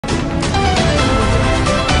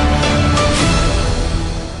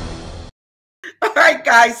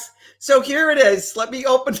guys. So here it is. Let me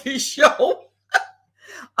open the show.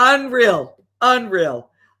 Unreal. Unreal.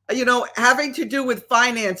 You know, having to do with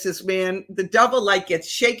finances, man, the devil like gets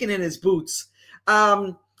shaken in his boots.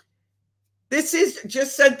 This is,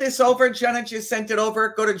 just sent this over. Jenna just sent it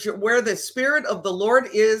over. Go to where the Spirit of the Lord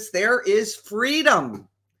is, there is freedom.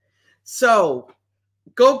 So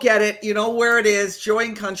go get it. You know where it is,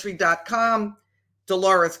 joincountry.com,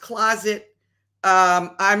 Delora's Closet.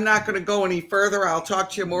 I'm not going to go any further. I'll talk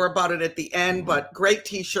to you more about it at the end, but great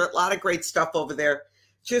t-shirt, a lot of great stuff over there.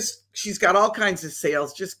 Just, she's got all kinds of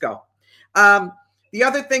sales. Just go. The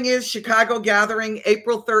other thing is Chicago Gathering,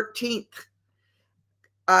 April 13th.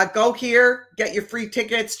 Go here, get your free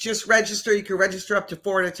tickets, just register. You can register up to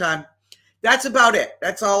 4 at a time. That's about it.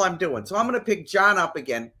 That's all I'm doing. So I'm going to pick John up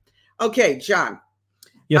again. Okay, John.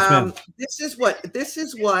 Yes, ma'am. This is what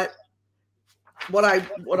I'm,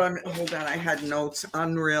 hold on, I had notes.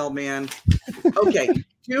 Unreal, man. Okay,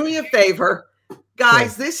 do me a favor.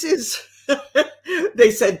 Guys, sure. This is, they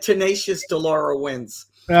said tenacious Delora wins.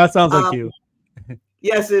 That sounds like you.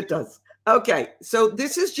 Yes, it does. Okay, so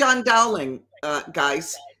this is Jon Dowling,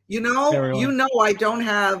 guys. You know, I don't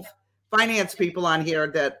have finance people on here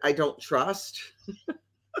that I don't trust.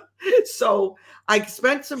 So I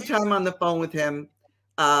spent some time on the phone with him.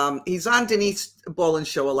 He's on Denise Boland's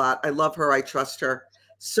show a lot. I love her. I trust her.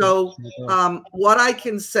 So what I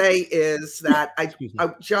can say is that,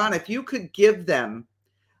 John, if you could give them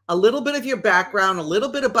a little bit of your background, a little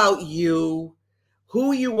bit about you,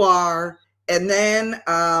 who you are, and then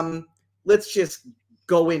let's just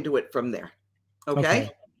go into it from there. Okay?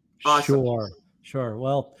 Awesome. Sure.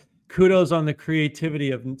 Well, kudos on the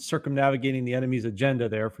creativity of circumnavigating the enemy's agenda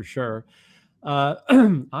there for sure. I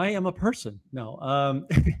am a person. No.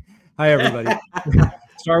 Hi, everybody.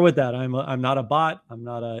 Start with that. I'm not a bot. I'm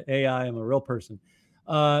not an AI. I'm a real person.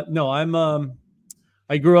 No,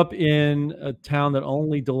 I grew up in a town that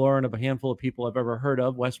only Delora and a handful of people have ever heard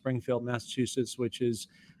of, West Springfield, Massachusetts, which is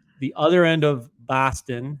the other end of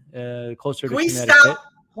Boston, closer to Connecticut.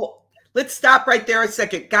 Stop? Let's stop right there a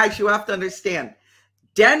second. Guys, you have to understand.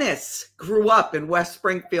 Dennis grew up in West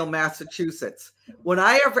Springfield, Massachusetts. And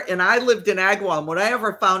I lived in Agawam. When I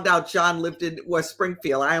ever found out John lived in West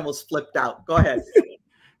Springfield, I almost flipped out. Go ahead.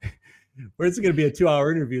 Where's it going to be a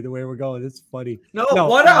 2-hour interview the way we're going? It's funny. No,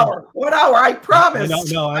 1 hour. 1 hour. I promise. I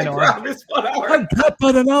know. I promise 1 hour. I'm cut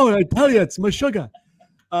by the hour. I tell you, it's my sugar.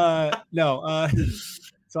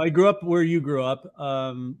 So I grew up where you grew up,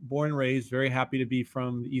 born and raised, very happy to be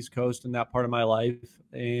from the East Coast in that part of my life,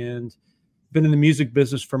 and been in the music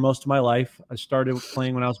business for most of my life. I started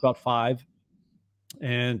playing when I was about 5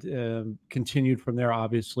 and continued from there,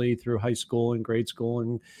 obviously, through high school and grade school,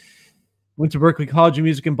 and went to Berklee College of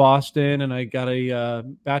Music in Boston, and I got a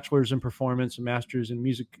bachelor's in performance and master's in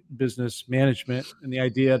music business management. And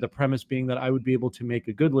the premise being that I would be able to make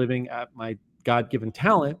a good living at my God-given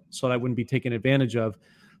talent so that I wouldn't be taken advantage of,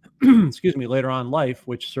 excuse me, later on in life,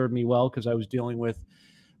 which served me well because I was dealing with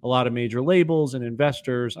a lot of major labels and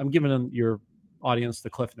investors. I'm giving them, your audience, the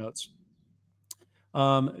Cliff Notes.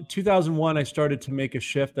 2001, I started to make a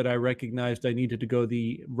shift that I recognized I needed to go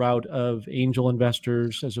the route of angel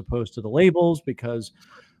investors as opposed to the labels, because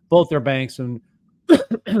both their banks and,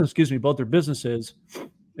 excuse me, both their businesses,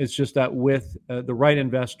 it's just that with the right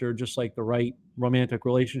investor, just like the right romantic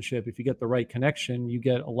relationship, if you get the right connection, you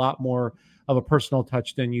get a lot more of a personal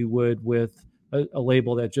touch than you would with a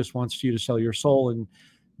label that just wants you to sell your soul and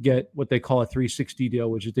get what they call a 360 deal,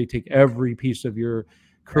 which is they take every piece of your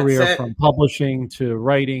career from publishing to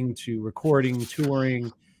writing to recording,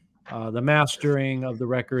 touring, the mastering of the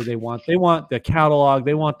record. They want the catalog,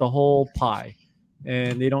 they want the whole pie,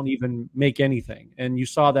 and they don't even make anything. And you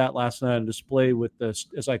saw that last night on display with this,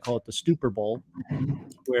 as I call it, the Stupor Bowl,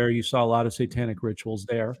 where you saw a lot of satanic rituals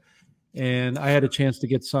there. And I had a chance to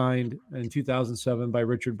get signed in 2007 by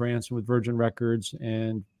Richard Branson with Virgin Records,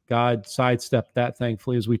 and God sidestepped that,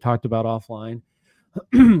 thankfully, as we talked about offline,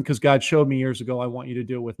 because God showed me years ago, I want you to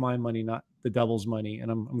do it with my money, not the devil's money.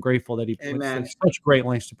 And I'm grateful that he went such great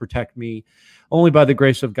lengths to protect me. Only by the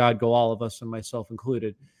grace of God go all of us, and myself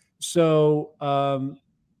included. So,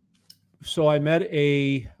 so I met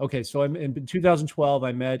in 2012,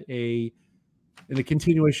 I met in the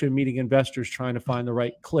continuation of meeting investors trying to find the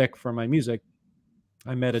right click for my music,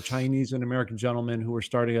 I met a Chinese and American gentleman who were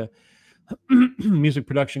starting a music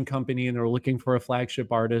production company, and they were looking for a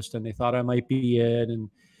flagship artist, and they thought I might be it. And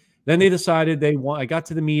then they decided I got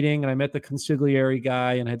to the meeting, and I met the consigliere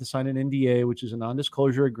guy, and I had to sign an NDA, which is a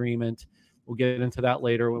non-disclosure agreement. We'll get into that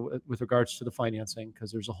later with regards to the financing,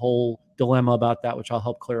 because there's a whole dilemma about that, which I'll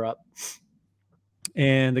help clear up.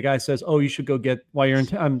 And the guy says, "Oh, you should go get, while you're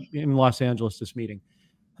I'm in Los Angeles, this meeting.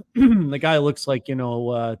 The guy looks like,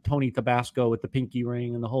 Tony Tabasco with the pinky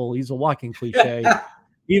ring and the whole, he's a walking cliche.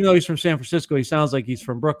 Even though he's from San Francisco, he sounds like he's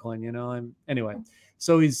from Brooklyn, And anyway,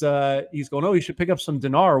 so he's going, oh, you should pick up some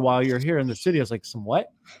dinar while you're here in the city. I was like, some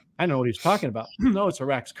what? I know what he's talking about. No, it's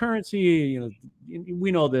Iraq's currency.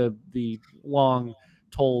 We know the long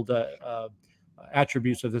told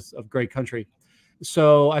attributes of this great country.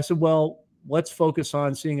 So I said, well, let's focus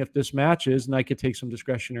on seeing if this matches, and I could take some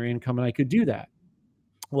discretionary income, and I could do that.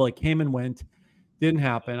 Well, it came and went, didn't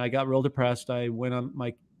happen. I got real depressed. I went on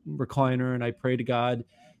my recliner and I prayed to God,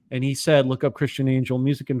 and he said, look up Christian Angel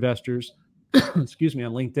Music Investors, excuse me,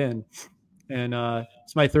 on LinkedIn. And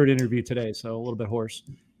it's my third interview today, so a little bit hoarse.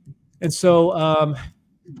 And so,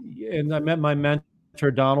 and I met my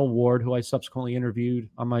mentor, Donald Ward, who I subsequently interviewed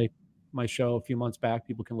on my show a few months back.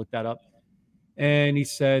 People can look that up. And he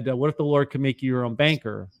said, what if the Lord could make you your own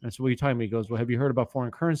banker? And I said, what are you talking about? He goes, well, have you heard about foreign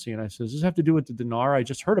currency? And I said, does this have to do with the dinar? I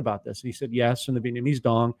just heard about this. And he said, yes, and the Vietnamese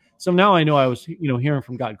dong. So now I know I was, hearing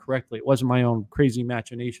from God correctly. It wasn't my own crazy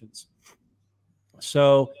machinations.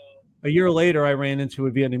 So a year later, I ran into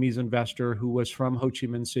a Vietnamese investor who was from Ho Chi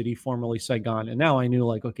Minh City, formerly Saigon. And now I knew,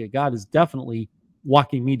 like, okay, God is definitely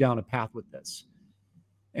walking me down a path with this.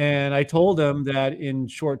 And I told him that in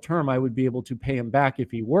short term, I would be able to pay him back if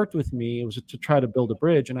he worked with me. It was to try to build a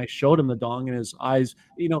bridge. And I showed him the dong, and his eyes,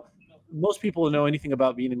 most people who know anything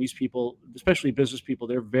about Vietnamese people, especially business people,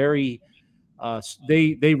 they're very,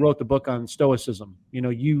 they wrote the book on stoicism.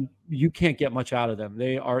 You can't get much out of them.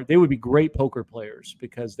 They would be great poker players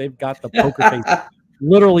because they've got the poker face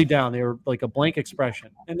literally down. They're like a blank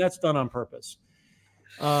expression, and that's done on purpose.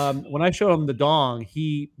 When I showed him the dong,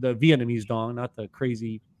 the Vietnamese dong, not the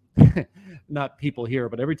crazy, not people here,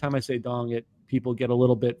 but every time I say dong, people get a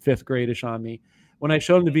little bit fifth gradish on me. When I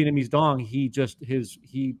showed him the Vietnamese dong, he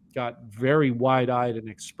got very wide-eyed and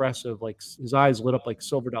expressive, like his eyes lit up like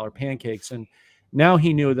silver dollar pancakes. And now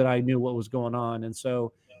he knew that I knew what was going on. And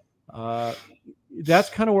so that's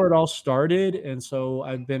kind of where it all started. And so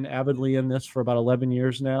I've been avidly in this for about 11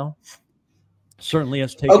 years now. Certainly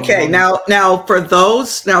has taken. Okay, now for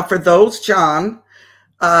those, John,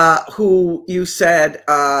 who you said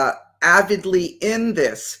avidly in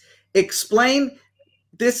this, explain.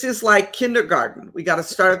 This is like kindergarten. We got to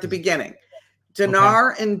start at the beginning.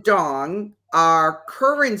 Dinar and dong are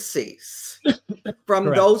currencies from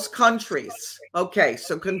those countries. Okay,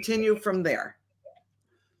 so continue from there.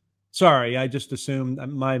 Sorry, I just assumed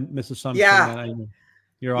my misassumption. Yeah.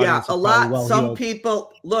 Your audience a lot. Some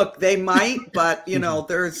people look, they might, but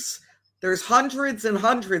there's hundreds and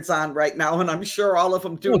hundreds on right now, and I'm sure all of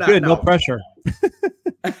them do not know. No pressure.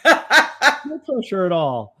 No pressure at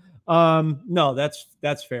all. No,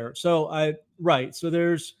 that's fair. So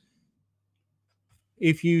there's,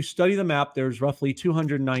 if you study the map, there's roughly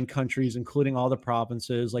 209 countries, including all the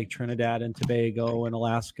provinces like Trinidad and Tobago and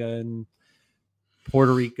Alaska and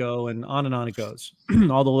Puerto Rico, and on it goes.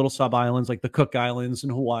 All the little sub-islands like the Cook Islands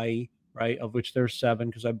and Hawaii, right, of which there's 7,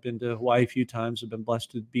 because I've been to Hawaii a few times. I've been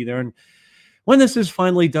blessed to be there. And when this is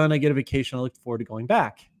finally done, I get a vacation. I look forward to going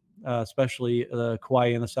back, especially Kauai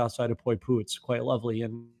and the south side of Poipu. It's quite lovely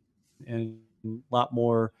and a lot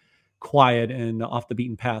more quiet and off the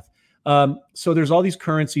beaten path. So there's all these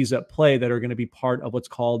currencies at play that are going to be part of what's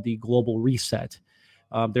called the global reset.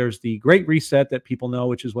 There's the Great Reset that people know,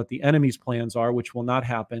 which is what the enemy's plans are, which will not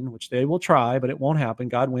happen, which they will try, but it won't happen.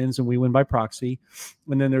 God wins and we win by proxy.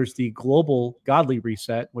 And then there's the global godly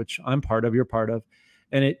reset, which I'm part of, you're part of.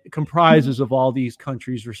 And it comprises of all these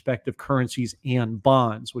countries' respective currencies and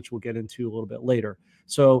bonds, which we'll get into a little bit later.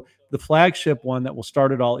 So the flagship one that will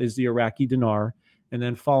start it all is the Iraqi dinar. And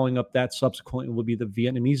then following up that subsequently will be the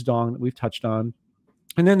Vietnamese dong that we've touched on.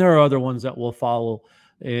 And then there are other ones that will follow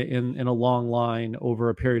in a long line over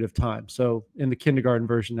a period of time. So in the kindergarten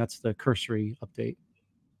version, that's the cursory update.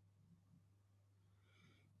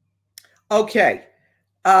 Okay.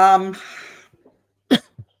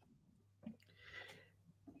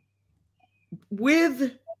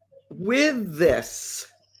 With this,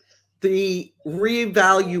 the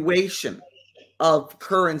reevaluation of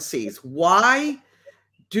currencies, why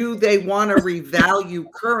do they want to revalue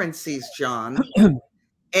currencies, John?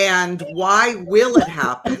 And why will it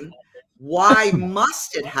happen? Why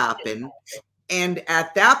must it happen? And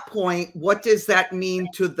at that point, what does that mean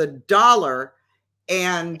to the dollar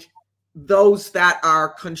and those that are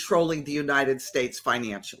controlling the United States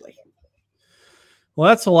financially? Well,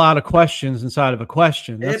 that's a lot of questions inside of a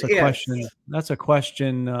question. That's a question. That's a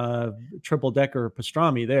question, triple-decker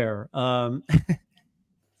pastrami there.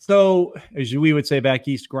 So, as we would say back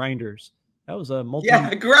east, grinders. That was a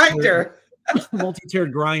grinder.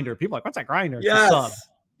 Multi-tiered grinder. People are like, what's a grinder? It's yes. a sub.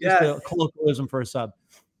 Just a colloquialism for a sub.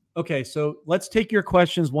 Okay, so let's take your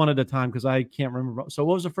questions one at a time because I can't remember. So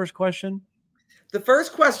what was the first question? The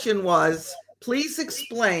first question was, please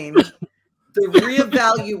explain the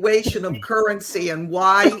reevaluation of currency and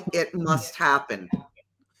why it must happen.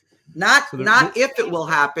 Not if it will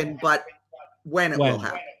happen, but when it will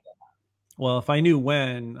happen. Well, if I knew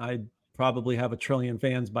when, I'd probably have 1 trillion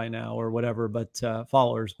fans by now or whatever, but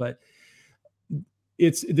followers. But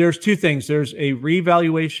there's two things. There's a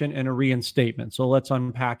revaluation and a reinstatement. So let's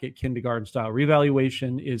unpack it kindergarten style.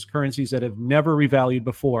 Revaluation is currencies that have never revalued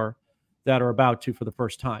before that are about to for the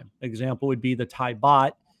first time. Example would be the Thai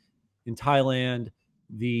baht in Thailand,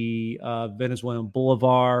 the Venezuelan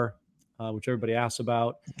bolivar, which everybody asks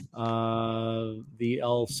about, the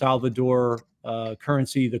El Salvador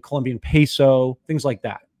currency, the Colombian peso, things like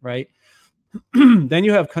that, right? Then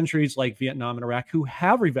you have countries like Vietnam and Iraq who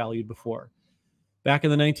have revalued before. Back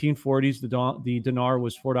in the 1940s, the dinar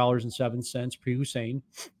was $4.07 pre-Hussein,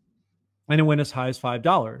 and it went as high as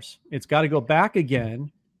 $5. It's got to go back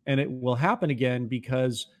again, and it will happen again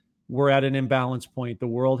because we're at an imbalance point. The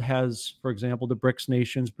world has, for example, the BRICS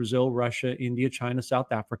nations, Brazil, Russia, India, China,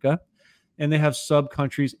 South Africa, and they have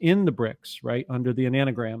sub-countries in the BRICS, right, under the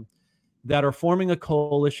anagram, that are forming a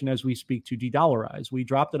coalition as we speak to de-dollarize. We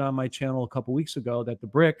dropped it on my channel a couple weeks ago that the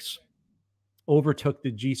BRICS overtook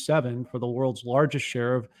the G7 for the world's largest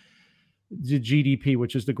share of the GDP,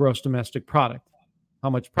 which is the gross domestic product, how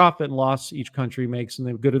much profit and loss each country makes and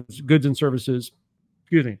the goods and services,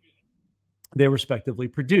 excuse me, they respectively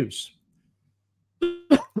produce.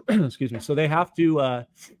 Excuse me. So they have to,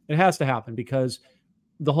 it has to happen because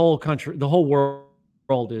the whole country, the whole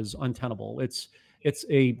world is untenable. It's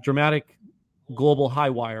a dramatic global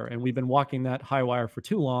high wire, and we've been walking that high wire for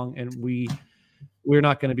too long, and we're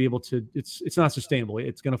not going to be able to, it's not sustainable.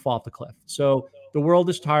 It's going to fall off the cliff. So the world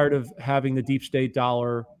is tired of having the deep state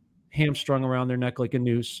dollar hamstrung around their neck like a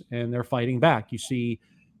noose, and they're fighting back. You see,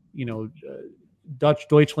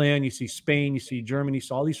 Deutschland, you see Spain, you see Germany, you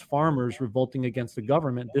see all these farmers revolting against the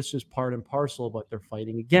government. This is part and parcel of what they're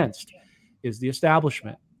fighting against, is the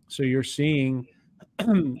establishment. So you're seeing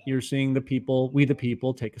the people, we the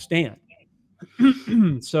people, take a stand.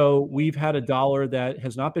 So we've had a dollar that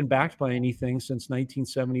has not been backed by anything since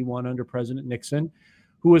 1971 under President Nixon,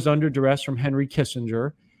 who was under duress from Henry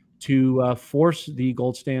Kissinger to force the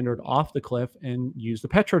gold standard off the cliff and use the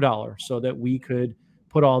petrodollar so that we could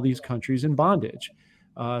put all these countries in bondage.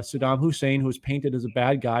 Saddam Hussein, who was painted as a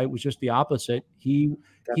bad guy, was just the opposite. He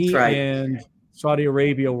right. And Saudi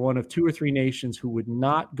Arabia were one of 2 or 3 nations who would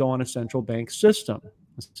not go on a central bank system.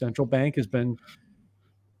 The central bank has been,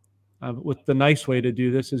 with the nice way to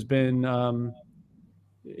do this, has been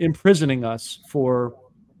imprisoning us for,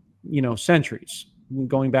 centuries,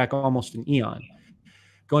 going back almost an eon,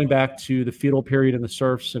 going back to the feudal period and the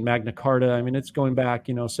serfs and Magna Carta. I mean, it's going back,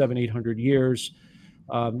 700-800 years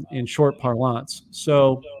in short parlance.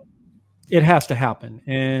 So it has to happen.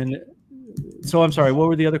 And so I'm sorry, what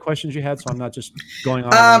were the other questions you had? So I'm not just going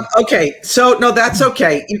on. Okay. So no, that's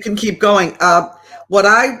okay. You can keep going. What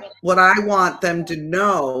I want them to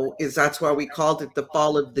know is that's why we called it the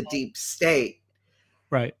fall of the deep state.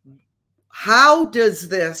 Right. How does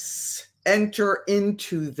this enter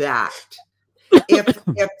into that? If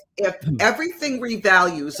everything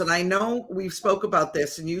revalues, and I know we spoke about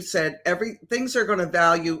this, and you said things are going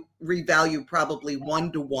to revalue probably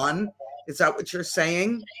 1 to 1. Is that what you're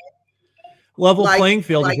saying? Level playing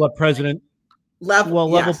field is what President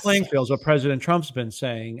level playing field is what President Trump's been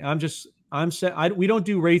saying. We don't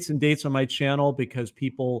do rates and dates on my channel because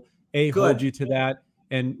people hold you to that,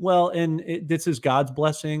 and this is God's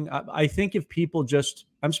blessing. I think if people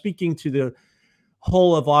I'm speaking to the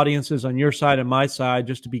whole of audiences on your side and my side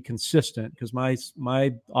just to be consistent, because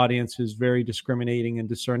my audience is very discriminating and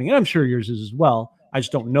discerning, and I'm sure yours is as well. I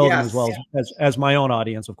just don't know them as well as my own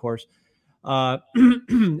audience, of course.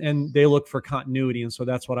 And they look for continuity. And so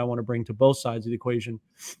that's what I want to bring to both sides of the equation.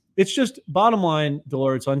 It's just bottom line,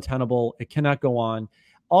 Delora, it's untenable. It cannot go on.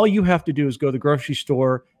 All you have to do is go to the grocery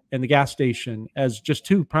store and the gas station as just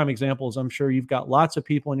 2 prime examples. I'm sure you've got lots of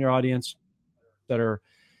people in your audience that are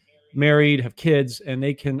married, have kids, and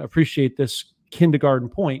they can appreciate this kindergarten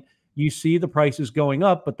point. You see the prices going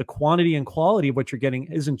up, but the quantity and quality of what you're getting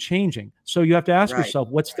isn't changing. So you have to ask yourself,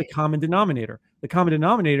 what's the common denominator? The common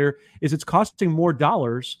denominator is it's costing more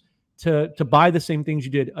dollars to buy the same things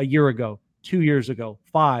you did a year ago, 2 years ago,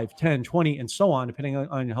 5, 10, 20, and so on, depending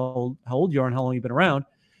on how old you are and how long you've been around.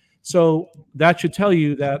 So that should tell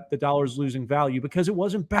you that the dollar is losing value because it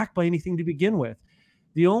wasn't backed by anything to begin with.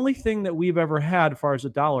 The only thing that we've ever had as far as the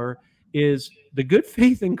dollar is the good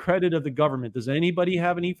faith and credit of the government. Does anybody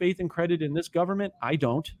have any faith and credit in this government? I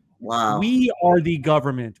don't. Wow. We are the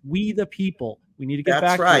government. We, the people. We need to get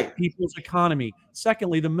That's back to right. the people's economy.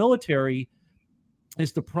 Secondly, the military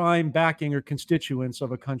is the prime backing or constituents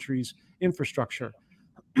of a country's infrastructure.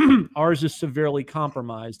 Ours is severely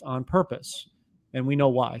compromised on purpose, and we know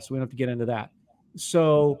why, so we don't have to get into that.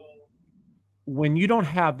 So when you don't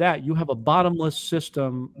have that, you have a bottomless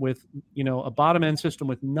system with, a bottom end system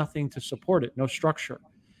with nothing to support it, no structure.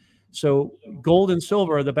 So gold and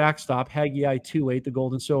silver are the backstop. Haggai 2:8, the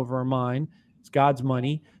gold and silver are mine. It's God's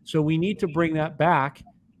money. So we need to bring that back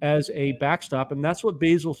as a backstop. And that's what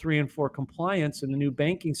Basel 3 and 4 compliance in the new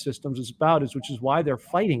banking systems is about, which is why they're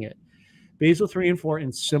fighting it. Basel 3 and 4,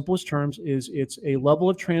 in simplest terms, it's a level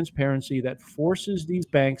of transparency that forces these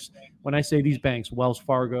banks, when I say these banks, Wells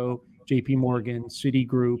Fargo, JP Morgan,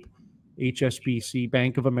 Citigroup, HSBC,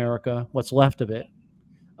 Bank of America, what's left of it.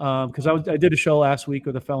 Because I did a show last week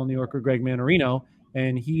with a fellow New Yorker, Greg Manarino,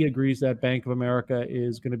 and he agrees that Bank of America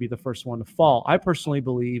is going to be the first one to fall. I personally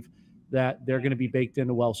believe that they're going to be baked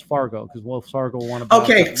into Wells Fargo because Wells Fargo will want to.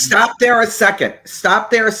 Okay, stop there a second. Stop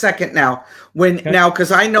there a second now. Now,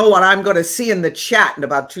 because I know what I'm going to see in the chat in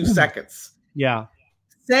about 2 seconds. Yeah.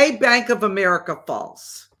 Say Bank of America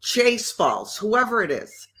falls, Chase falls, whoever it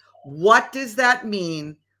is. What does that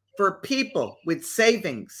mean for people with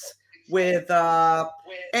savings, with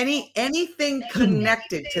anything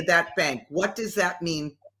connected to that bank? What does that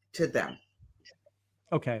mean to them?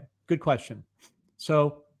 Okay, good question.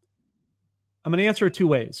 So I'm going to answer it 2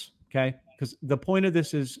 ways, okay? Because the point of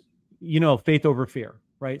this is, faith over fear,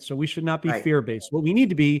 right? So we should not be fear-based. What we need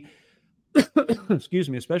to be, excuse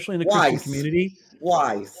me, especially in the Christian community.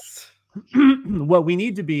 Wise. What we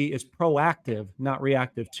need to be is proactive, not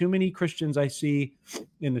reactive. Too many Christians I see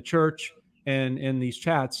in the church and in these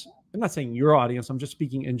chats, I'm not saying your audience, I'm just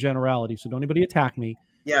speaking in generality, so don't anybody attack me.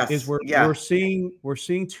 Yes. Is we're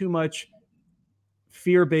seeing too much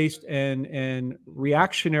fear-based and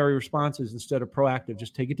reactionary responses instead of proactive.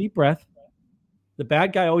 Just take a deep breath. The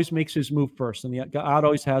bad guy always makes his move first, and God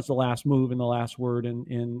always has the last move and the last word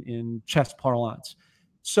in chess parlance.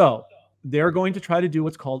 So they're going to try to do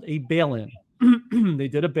what's called a bail-in. They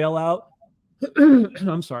did a bailout.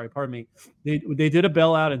 I'm sorry, pardon me. They did a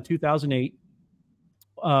bailout in 2008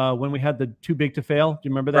 when we had the too big to fail. Do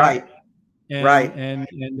you remember that? Right. And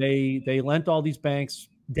they lent all these banks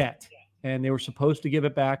debt, and they were supposed to give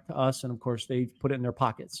it back to us, and of course they put it in their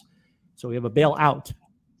pockets. So we have a bailout.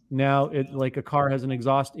 Now it like a car has an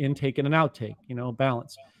exhaust intake and an outtake,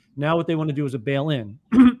 balance. Now what they want to do is a bail-in,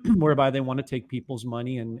 whereby they want to take people's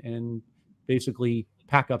money and basically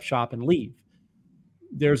pack up shop and leave.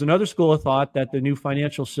 There's another school of thought that the new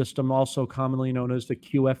financial system, also commonly known as the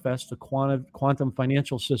QFS, the quantum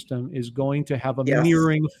financial system, is going to have a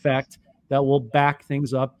mirroring effect that will back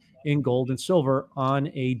things up in gold and silver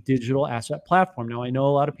on a digital asset platform. Now, I know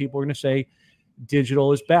a lot of people are going to say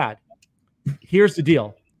digital is bad. Here's the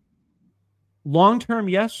deal. Long-term,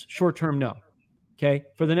 yes. Short-term, no. Okay.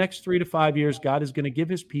 For the next 3 to 5 years, God is going to give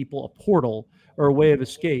his people a portal or a way of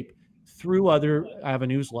escape through other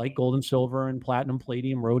avenues like gold and silver and platinum,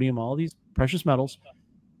 palladium, rhodium, all these precious metals,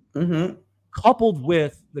 coupled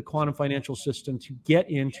with the quantum financial system to get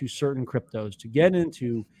into certain cryptos, to get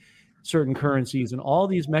into certain currencies and all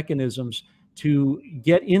these mechanisms to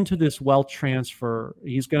get into this wealth transfer.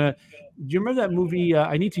 He's going to, do you remember that movie?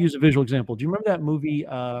 I need to use a visual example. Do you remember that movie?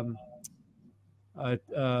 The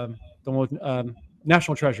one with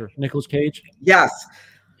National Treasure, Nicolas Cage? Yes.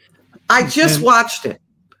 I just watched it.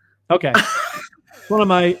 Okay. It's one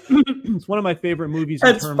of my favorite movies.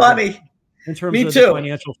 That's funny. In terms Me of too. The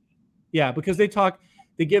financial. Yeah, because they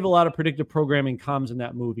give a lot of predictive programming comms in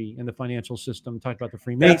that movie in the financial system. Talk about the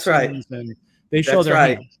Freemasons. That's right. And they show their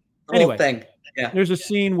hand. Anyway, thing. Yeah. There's a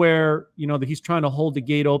scene where, that he's trying to hold the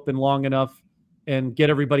gate open long enough and get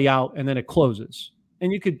everybody out, and then it closes.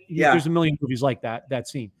 And there's a million movies like that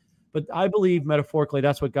scene. But I believe metaphorically,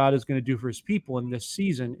 that's what God is going to do for his people in this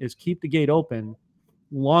season is keep the gate open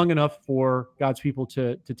long enough for God's people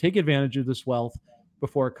to take advantage of this wealth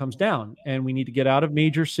before it comes down. And we need to get out of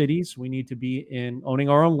major cities. We need to be in owning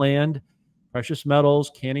our own land, precious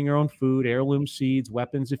metals, canning your own food, heirloom seeds,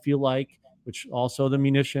 weapons, if you like, which also the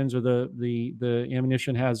munitions or the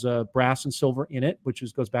ammunition has brass and silver in it, which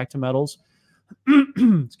goes back to metals.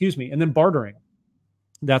 Excuse me. And then bartering.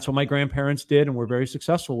 That's what my grandparents did, and we're very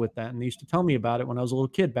successful with that. And they used to tell me about it when I was a little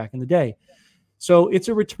kid back in the day. So it's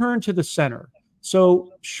a return to the center.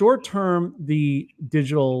 So short term, the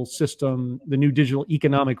digital system, the new digital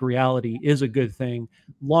economic reality is a good thing.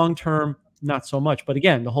 Long term, not so much. But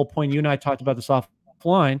again, the whole point, you and I talked about this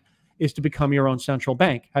offline, is to become your own central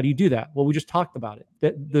bank. How do you do that? Well, we just talked about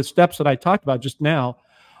it. The steps that I talked about just now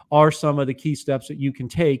are some of the key steps that you can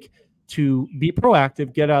take to be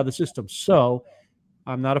proactive, get out of the system. So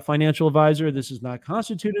I'm not a financial advisor. This is not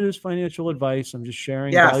constituted as financial advice. I'm just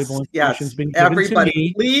sharing valuable information that's been given to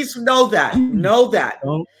me. Please know that. Know that.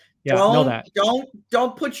 Know that.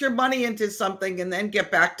 Don't put your money into something and then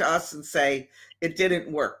get back to us and say it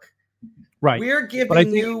didn't work. Right. We're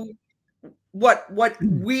giving you what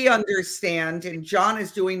we understand, and Jon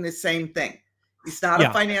is doing the same thing. He's not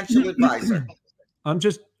a financial advisor. I'm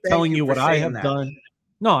just telling you what I have done.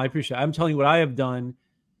 No, I appreciate it. I'm telling you what I have done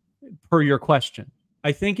per your question.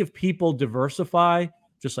 I think if people diversify,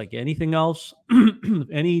 just like anything else,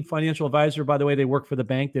 any financial advisor, by the way, they work for the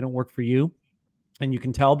bank, they don't work for you. And you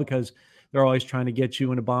can tell because they're always trying to get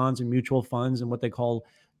you into bonds and mutual funds and what they call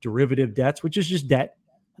derivative debts, which is just debt,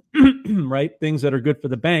 right? Things that are good for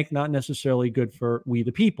the bank, not necessarily good for we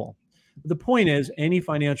the people. The point is, any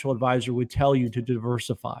financial advisor would tell you to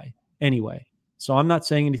diversify anyway. So I'm not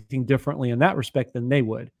saying anything differently in that respect than they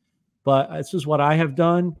would. But this is what I have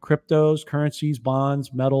done: cryptos, currencies,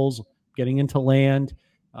 bonds, metals, getting into land,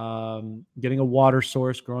 getting a water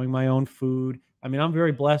source, growing my own food. I mean, I'm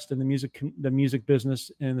very blessed in the music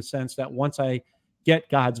business in the sense that once I get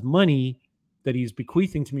God's money that he's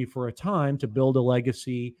bequeathing to me for a time to build a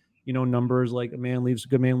legacy, you know, numbers like a good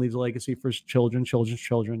man leaves a legacy for his children, children's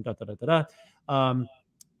children, da, da, da, da, da.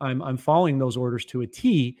 I'm following those orders to a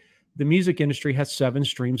T. The music industry has 7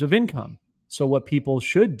 streams of income. So what people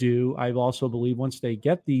should do, I also believe, once they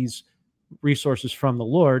get these resources from the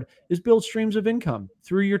Lord, is build streams of income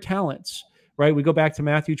through your talents, right? We go back to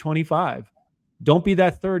Matthew 25. Don't be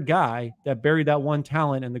that third guy that buried that one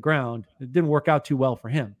talent in the ground. It didn't work out too well for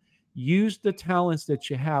him. Use the talents that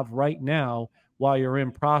you have right now while you're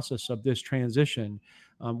in process of this transition.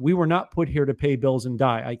 We were not put here to pay bills and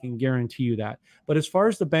die. I can guarantee you that. But as far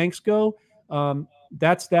as the banks go,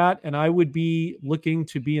 that's that. And I would be looking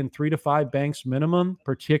to be in 3 to 5 banks minimum,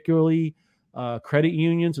 particularly credit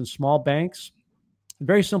unions and small banks.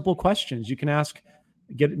 Very simple questions. You can ask,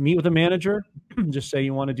 meet with a manager, just say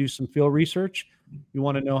you want to do some field research. You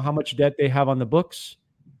want to know how much debt they have on the books.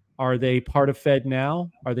 Are they part of Fed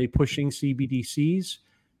now? Are they pushing CBDCs?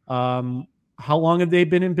 How long have they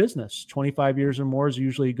been in business? 25 years or more is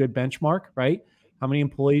usually a good benchmark, right? How many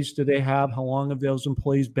employees do they have? How long have those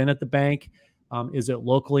employees been at the bank? Is it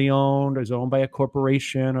locally owned? Is it owned by a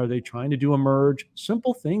corporation? Are they trying to do a merge?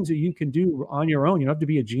 Simple things that you can do on your own. You don't have to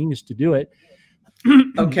be a genius to do it.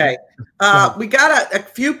 Okay. We got a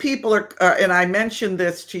few people and I mentioned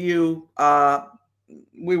this to you.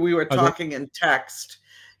 We were talking in text.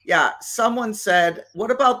 Yeah. Someone said, what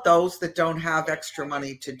about those that don't have extra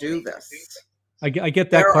money to do this? I get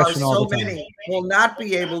that question all the time. There are so many will not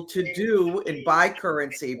be able to do and buy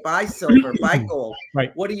currency, buy silver, buy gold.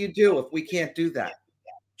 Right. What do you do if we can't do that?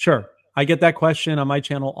 Sure. I get that question on my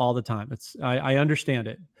channel all the time. I understand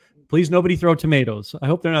it. Please, nobody throw tomatoes. I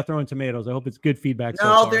hope they're not throwing tomatoes. I hope it's good feedback.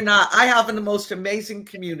 No, they're not. I have the most amazing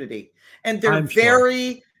community, and they're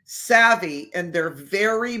very savvy and they're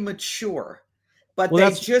very mature. But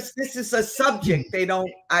this is a subject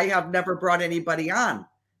I have never brought anybody on.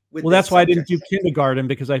 Well, that's why I didn't do kindergarten,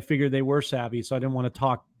 because I figured they were savvy. So I didn't want to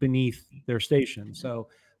talk beneath their station. So,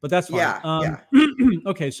 but that's fine. Yeah.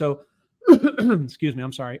 Okay. So, excuse me.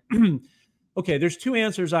 I'm sorry. Okay. There's 2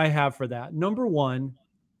 answers I have for that. Number one,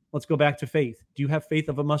 let's go back to faith. Do you have faith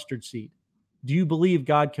of a mustard seed? Do you believe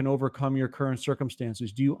God can overcome your current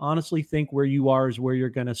circumstances? Do you honestly think where you are is where you're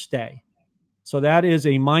going to stay? So that is a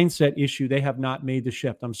mindset issue. They have not made the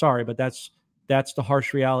shift. I'm sorry, but that's the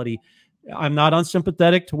harsh reality. I'm not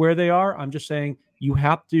unsympathetic to where they are. I'm just saying you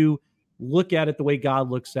have to look at it the way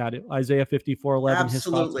God looks at it. Isaiah 54:11, his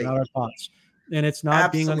thoughts are not our thoughts. And it's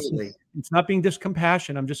not being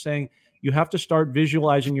discompassion. I'm just saying you have to start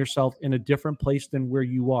visualizing yourself in a different place than where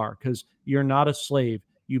you are, because you're not a slave.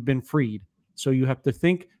 You've been freed. So you have to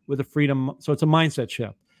think with a freedom. So it's a mindset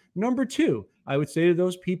shift. Number 2, I would say to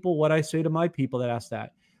those people what I say to my people that ask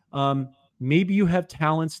that. Maybe you have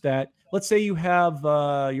talents that, let's say you have,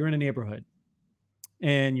 you're in a neighborhood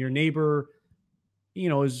and your neighbor, you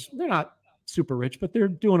know, they're not super rich, but they're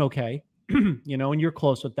doing okay, you know, and you're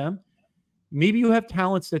close with them. Maybe you have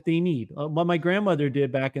talents that they need. What my grandmother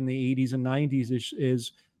did back in the 80s and 90s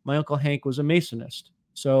is my Uncle Hank was a masonist.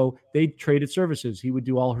 So they traded services. He would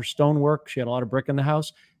do all her stonework. She had a lot of brick in the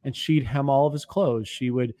house, and she'd hem all of his clothes. She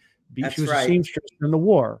was a seamstress in the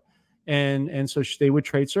war. And so they would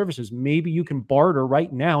trade services. Maybe you can barter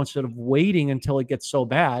right now instead of waiting until it gets so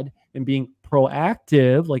bad and being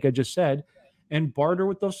proactive, like I just said, and barter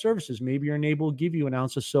with those services. Maybe your neighbor will give you an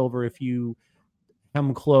ounce of silver if you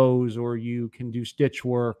hem clothes, or you can do stitch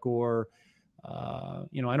work, or,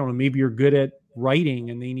 you know, I don't know, maybe you're good at writing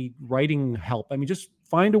and they need writing help. I mean, just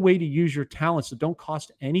find a way to use your talents that don't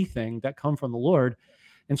cost anything, that come from the Lord,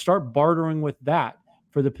 and start bartering with that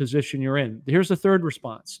for the position you're in. Here's the third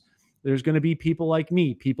response. There's going to be people like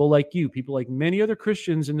me, people like you, people like many other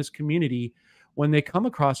Christians in this community, when they come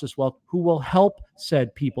across this wealth, who will help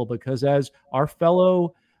said people. Because as our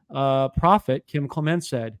fellow prophet, Kim Clement,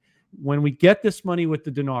 said, when we get this money with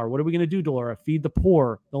the dinar, what are we going to do, Delora? Feed the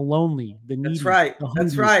poor, the lonely, the needy. That's right. The hungry,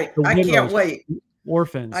 that's right. the widows, I can't wait.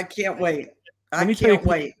 Orphans. I can't wait. Let me tell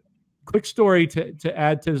you a quick story to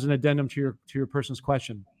add to as an addendum to your person's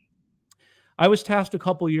question. I was tasked a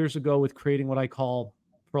couple years ago with creating what I call,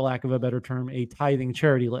 for lack of a better term, a tithing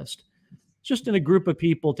charity list, just in a group of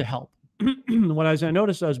people to help. When I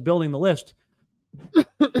noticed I was building the list,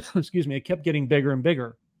 excuse me, it kept getting bigger and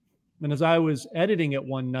bigger. And as I was editing it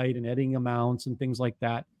one night and editing amounts and things like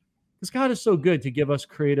that, because God is so good to give us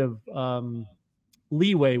creative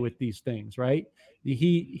leeway with these things, right?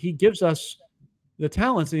 He gives us the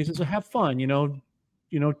talents, and he says, so have fun,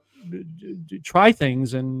 try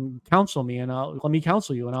things and counsel me, and let me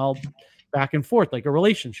counsel you, and I'll back and forth like a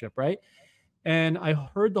relationship, right? And I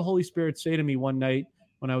heard the Holy Spirit say to me one night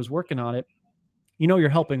when I was working on it, you're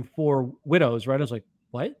helping 4 widows, right? I was like,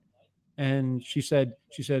 what? And she said,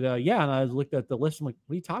 yeah. And I looked at the list. I'm like,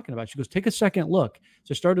 what are you talking about? She goes, take a second look.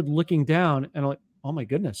 So I started looking down, and I'm like, oh my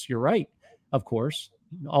goodness, you're right. Of course,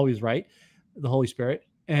 always right. The Holy Spirit.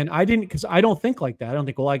 And I didn't, because I don't think like that. I don't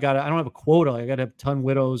think, well, I don't have a quota. I got to have 10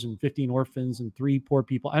 widows and 15 orphans and 3 poor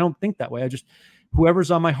people. I don't think that way. I just,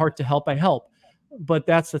 whoever's on my heart to help, I help. But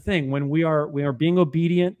that's the thing. When we are being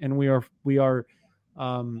obedient, and our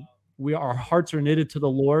hearts are knitted to the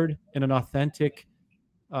Lord in an authentic,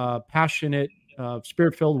 passionate,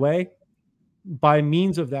 spirit-filled way, by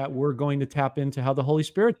means of that, we're going to tap into how the Holy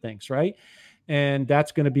Spirit thinks, right? And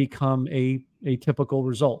that's going to become a typical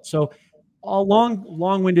result. So a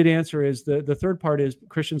long-winded answer is the third part is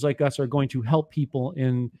Christians like us are going to help people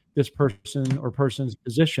in this person or person's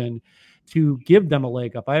position to give them a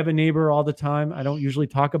leg up. I have a neighbor all the time. I don't usually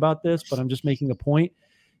talk about this, but I'm just making a point.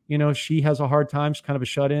 She has a hard time. She's kind of a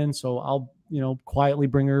shut-in. So I'll, quietly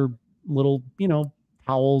bring her little,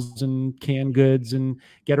 towels and canned goods and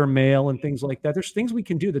get her mail and things like that. There's things we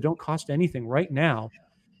can do that don't cost anything right now.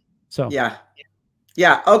 So yeah.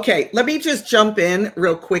 Okay. Let me just jump in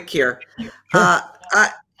real quick here. Sure.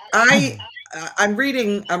 I'm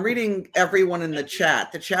reading everyone in the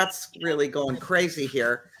chat. The chat's really going crazy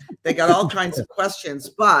here. They got all kinds of questions,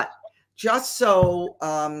 but just so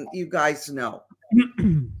you guys know,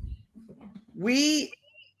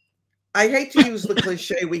 I hate to use the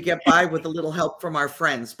cliche, we get by with a little help from our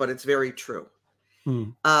friends, but it's very true.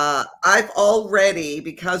 I've already,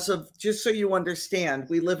 because of, just so you understand,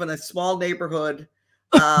 we live in a small neighborhood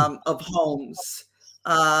of homes.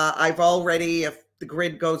 I've already, if the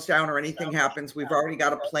grid goes down or anything happens, we've already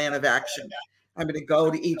got a plan of action. I'm going to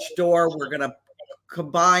go to each door. We're going to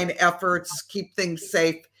combine efforts, keep things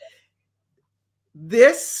safe.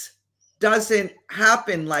 This doesn't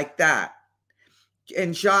happen like that.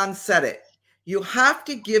 And Jon said it. You have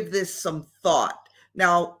to give this some thought.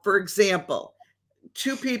 Now, for example,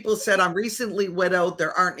 2 people said, I'm recently widowed.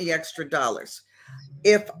 There aren't any extra dollars.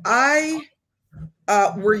 If I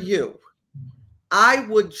were you, I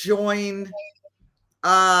would join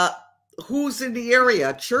who's in the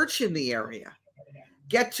area, church in the area,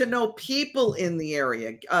 get to know people in the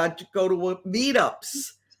area, to go to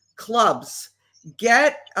meetups, clubs,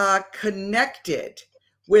 get connected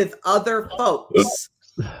with other folks,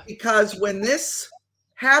 because when this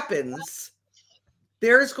happens,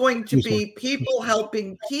 there's going to be people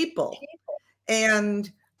helping people. And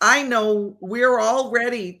I know we're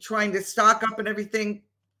already trying to stock up and everything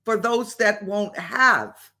for those that won't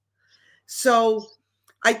have. So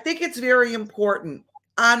I think it's very important.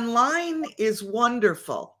 Online is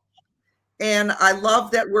wonderful. And I love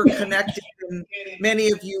that we're connected. And many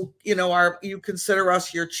of you, you consider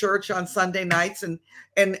us your church on Sunday nights, and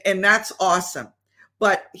that's awesome.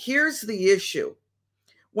 But here's the issue.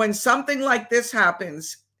 When something like this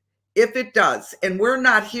happens, if it does, and we're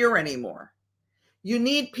not here anymore, you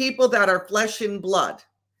need people that are flesh and blood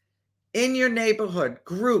in your neighborhood,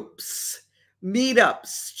 groups,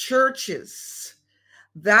 meetups, churches.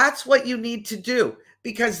 That's what you need to do,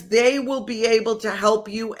 because they will be able to help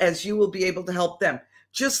you as you will be able to help them.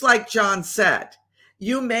 Just like Jon said,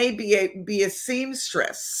 you may be a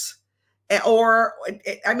seamstress, or,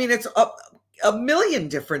 I mean, it's a million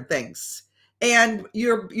different things. And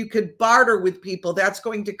you could barter with people. That's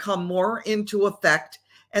going to come more into effect.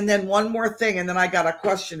 And then one more thing, and then I got a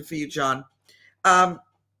question for you, Jon.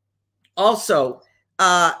 Also,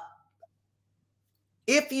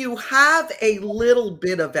 if you have a little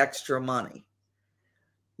bit of extra money,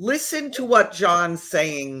 listen to what Jon's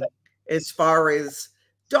saying as far as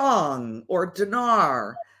dong or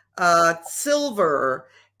dinar, silver,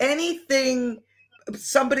 anything.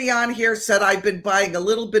 Somebody on here said, I've been buying a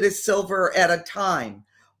little bit of silver at a time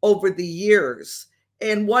over the years.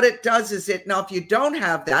 And what it does is now, if you don't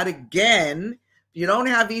have that, again, you don't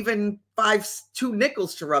have even 2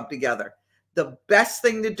 nickels to rub together, the best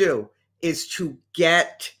thing to do is to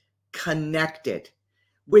get connected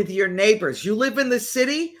with your neighbors. You live in the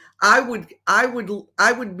city, I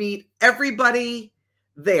would meet everybody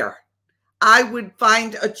there. I would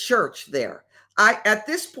find a church there. At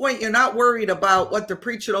this point, you're not worried about what they're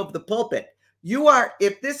preaching over the pulpit. You are,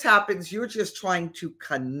 if this happens, you're just trying to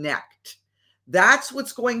connect. That's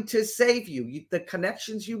what's going to save you, the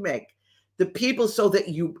connections you make, the people, so that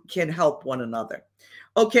you can help one another.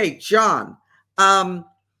 Okay, Jon,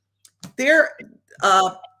 they're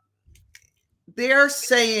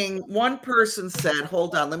saying, one person said,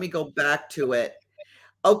 hold on, let me go back to it.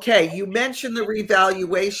 Okay, you mentioned the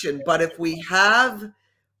revaluation, but if we have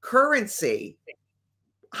currency,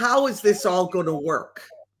 how is this all going to work?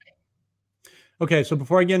 Okay, so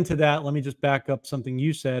before I get into that, let me just back up something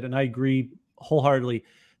you said, and I agree wholeheartedly.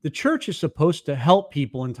 The church is supposed to help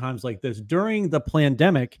people in times like this. During the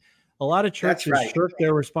pandemic, a lot of churches shirked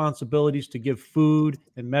their responsibilities to give food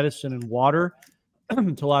and medicine and water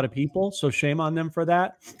to a lot of people. So shame on them for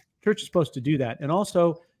that. Church is supposed to do that. And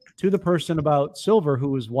also to the person about silver who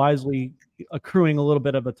was wisely accruing a little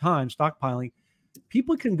bit of a time, stockpiling,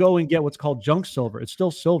 people can go and get what's called junk silver. It's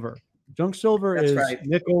still silver. Junk silver is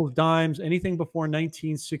nickels, dimes, anything before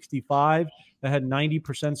 1965 that had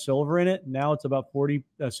 90% silver in it. Now it's about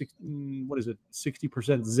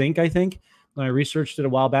 60% zinc, I think, when I researched it a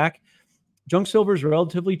while back. Junk silver is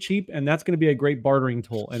relatively cheap, and that's going to be a great bartering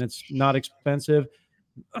tool, and it's not expensive.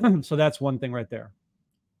 So that's one thing right there.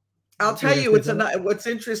 I'll tell you, what's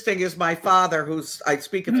interesting is my father, I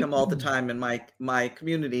speak of him all the time in my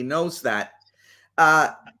community, knows that.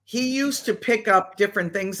 He used to pick up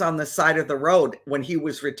different things on the side of the road when he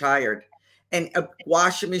was retired, and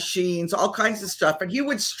washing machines, all kinds of stuff. And he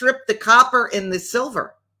would strip the copper and the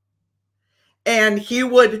silver, and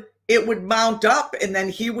it would mount up, and then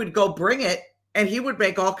he would go bring it, and he would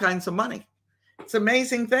make all kinds of money. It's an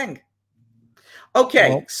amazing thing.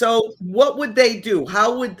 Okay, so what would they do?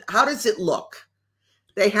 How does it look?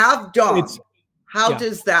 They have dong. How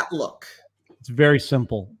does that look? It's very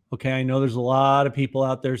simple. Okay, I know there's a lot of people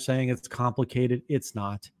out there saying it's complicated. It's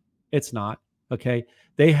not. It's not. Okay,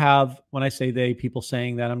 they have, when I say they, people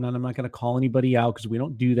saying that, I'm not going to call anybody out because we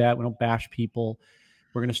don't do that. We don't bash people.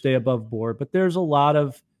 We're going to stay above board. But there's a lot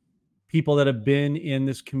of people that have been in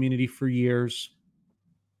this community for years.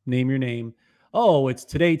 Name your name. Oh, it's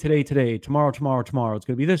today, tomorrow. It's going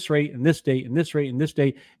to be this rate and this date and this rate and this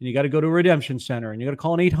date. And you got to go to a redemption center and you got to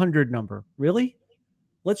call an 800 number. Really?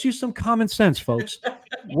 Let's use some common sense, folks.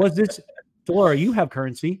 Was this, Delora, you have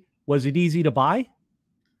currency. Was it easy to buy?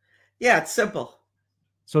 Yeah, it's simple.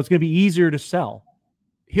 So it's going to be easier to sell.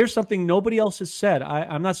 Here's something nobody else has said.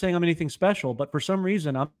 I'm not saying I'm anything special, but for some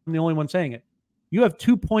reason, I'm the only one saying it. You have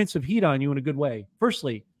 2 points of heat on you in a good way.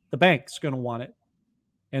 Firstly, the bank's going to want it.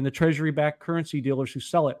 And the treasury-backed currency dealers who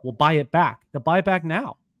sell it will buy it back. They'll buy it back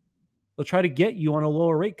now. They'll try to get you on a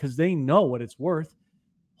lower rate because they know what it's worth.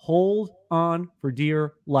 Hold on for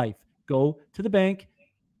dear life. Go to the bank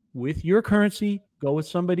with your currency. Go with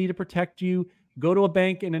somebody to protect you. Go to a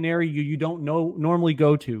bank in an area you don't normally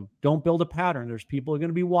go to. Don't build a pattern. There's people who are going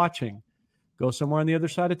to be watching. Go somewhere on the other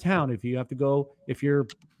side of town. If you have to go, if you're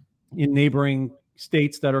in neighboring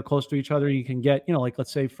states that are close to each other, you can get, like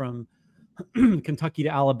let's say from Kentucky to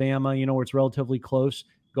Alabama, where it's relatively close.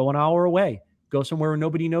 Go an hour away. Go somewhere where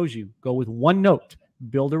nobody knows you. Go with one note.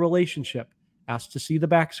 Build a relationship. Ask to see the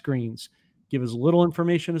back screens. Give as little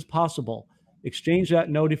information as possible. Exchange that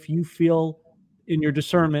note if you feel in your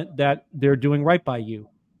discernment that they're doing right by you.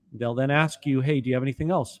 They'll then ask you, hey, do you have anything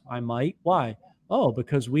else? I might. Why? Oh,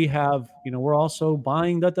 because we have, we're also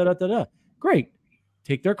buying da-da-da-da-da. Great.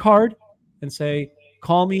 Take their card and say,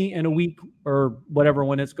 call me in a week or whatever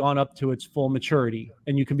when it's gone up to its full maturity.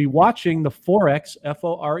 And you can be watching the Forex,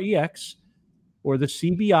 F-O-R-E-X, or the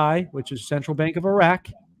CBI, which is Central Bank of Iraq.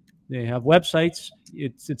 They have websites.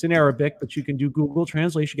 It's in Arabic, but you can do Google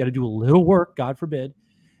translation. You got to do a little work, God forbid,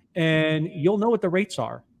 and you'll know what the rates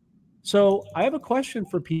are. So I have a question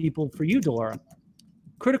for people, for you, Delora.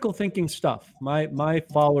 Critical thinking stuff. My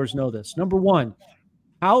followers know this. Number one,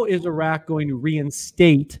 how is Iraq going to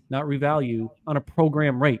reinstate, not revalue, on a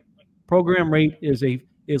program rate? Program rate is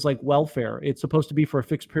is like welfare. It's supposed to be for a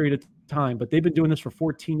fixed period of time, but they've been doing this for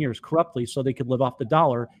 14 years corruptly so they could live off the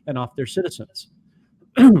dollar and off their citizens.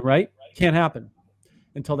 Right? Can't happen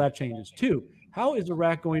until that changes. Two, how is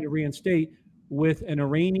Iraq going to reinstate with an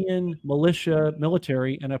Iranian militia,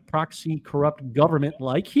 military, and a proxy corrupt government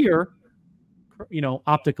like here,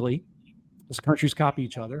 optically, as countries copy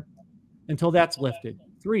each other, until that's lifted?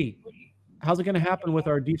 Three, how's it going to happen with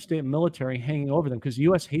our deep state military hanging over them? Because the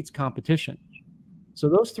U.S. hates competition. So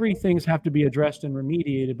those three things have to be addressed and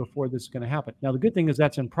remediated before this is going to happen. Now, the good thing is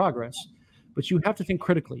that's in progress, but you have to think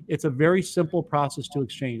critically. It's a very simple process to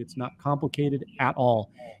exchange. It's not complicated at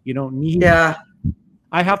all. You don't need... Yeah.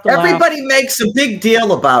 I have to Everybody makes a big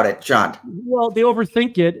deal about it, John. Well, they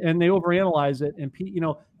overthink it and they overanalyze it. And,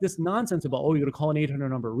 this nonsense about, you're going to call an 800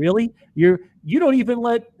 number. Really? You don't even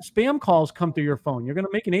let spam calls come through your phone. You're going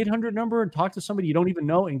to make an 800 number and talk to somebody you don't even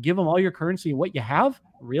know and give them all your currency and what you have?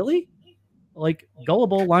 Really? Like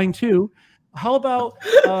gullible line 2. How about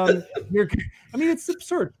it's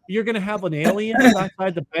absurd. You're going to have an alien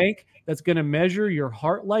outside the bank that's going to measure your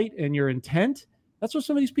heart rate and your intent. That's what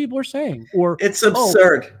some of these people are saying. Or it's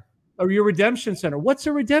absurd. Or your redemption center. What's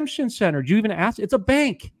a redemption center? Do you even ask? It's a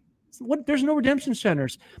bank. There's no redemption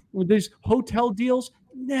centers. With these hotel deals,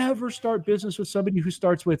 never start business with somebody who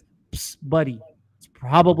starts with "Psst, buddy." It's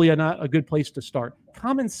probably not a good place to start.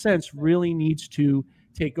 Common sense really needs to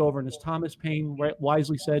take over. And as Thomas Paine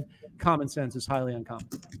wisely said, common sense is highly uncommon.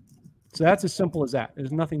 So that's as simple as that.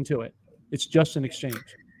 There's nothing to it. It's just an exchange.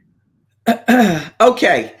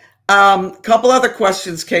 Okay. Couple other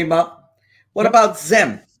questions came up. What about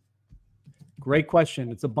ZIM? Great question.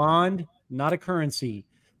 It's a bond, not a currency.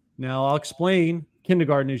 Now I'll explain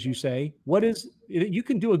kindergarten, as you say. You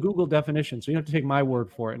can do a Google definition, so you don't have to take my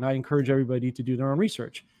word for it. And I encourage everybody to do their own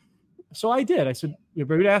research. So I did. I said,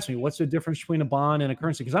 everybody asked me, what's the difference between a bond and a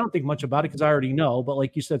currency? Because I don't think much about it because I already know. But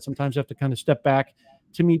like you said, sometimes you have to kind of step back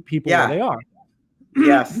to meet people where they are.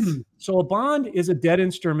 Yes. So a bond is a debt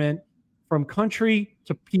instrument from country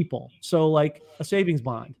to people. So like a savings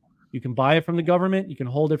bond, you can buy it from the government. You can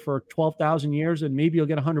hold it for 12,000 years and maybe you'll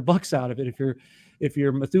get $100 out of it if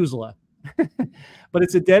you're Methuselah. But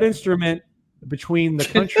it's a debt instrument between the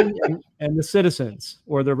country and the citizens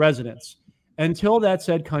or the residents until that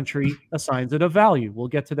said country assigns it a value. We'll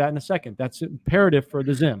get to that in a second. That's imperative for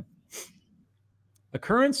the ZIM. A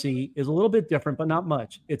currency is a little bit different, but not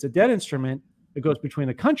much. It's a debt instrument that goes between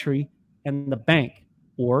the country and the bank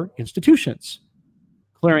or institutions,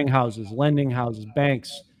 clearinghouses, lending houses,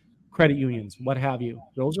 banks, credit unions, what have you.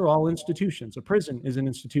 Those are all institutions. A prison is an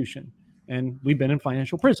institution. And we've been in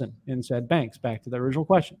financial prison in said banks, back to the original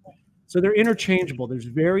question. So they're interchangeable. There's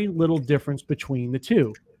very little difference between the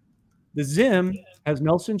two. The ZIM has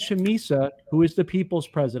Nelson Chamisa, who is the people's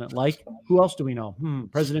president. Like, who else do we know?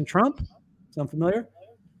 President Trump? Sound familiar?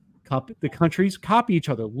 The countries copy each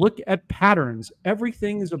other. Look at patterns.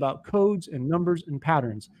 Everything is about codes and numbers and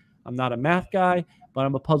patterns. I'm not a math guy, but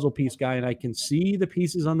I'm a puzzle piece guy, and I can see the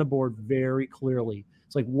pieces on the board very clearly.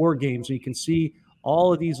 It's like war games. So you can see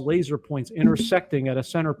all of these laser points intersecting at a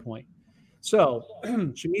center point. So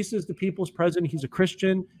Chamisa is the people's president. He's a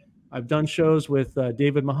Christian. I've done shows with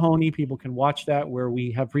David Mahoney. People can watch that where we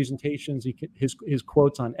have presentations. His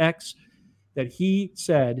quotes on X. That he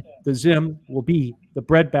said the ZIM will be the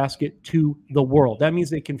breadbasket to the world. That means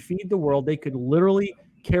they can feed the world. They could literally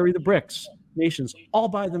carry the BRICS nations all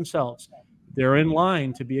by themselves. They're in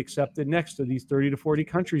line to be accepted next to these 30 to 40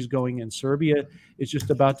 countries going in. Serbia is just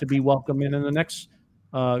about to be welcomed in the next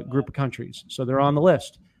group of countries. So they're on the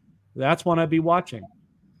list. That's one I'd be watching.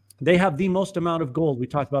 They have the most amount of gold we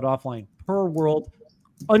talked about offline per world,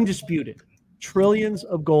 undisputed. Trillions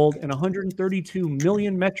of gold and 132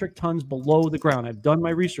 million metric tons below the ground. I've done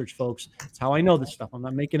my research, folks. That's how I know this stuff. I'm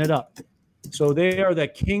not making it up. So they are the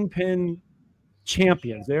kingpin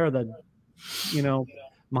champions. They are the,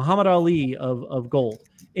 Muhammad Ali of gold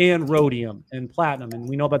and rhodium and platinum. And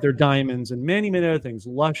we know about their diamonds and many, many other things.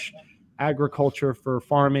 Lush agriculture for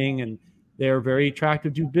farming. And they're very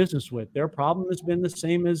attractive to do business with. Their problem has been the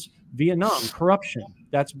same as Vietnam, corruption.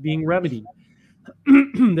 That's being remedied.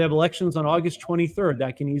 They have elections on August 23rd.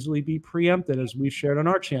 That can easily be preempted, as we've shared on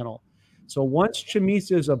our channel. So once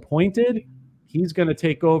Chamisa is appointed, he's going to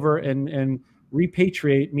take over and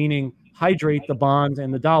repatriate, meaning hydrate the bonds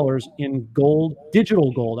and the dollars in gold,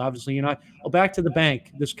 digital gold. Obviously, you're not. Back to the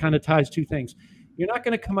bank. This kind of ties two things. You're not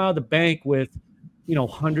going to come out of the bank with,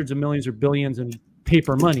 hundreds of millions or billions in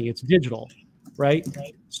paper money. It's digital, right?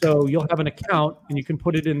 So you'll have an account and you can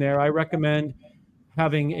put it in there. I recommend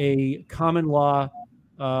having a common law,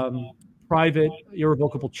 private,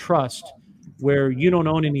 irrevocable trust where you don't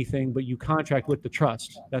own anything, but you contract with the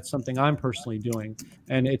trust. That's something I'm personally doing.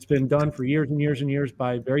 And it's been done for years and years and years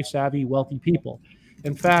by very savvy, wealthy people.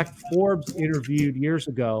 In fact, Forbes interviewed years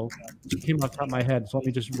ago, it came off the top of my head. So let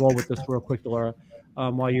me just roll with this real quick, Delora,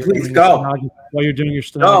 while you're Please doing go. while you're doing your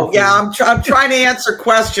Oh, stenography. yeah, I'm trying to answer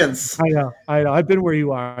questions. I know. I've been where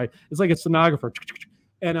you are. It's like a stenographer.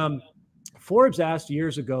 And Forbes asked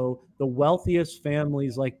years ago the wealthiest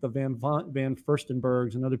families like the Van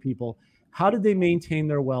Furstenbergs and other people, how did they maintain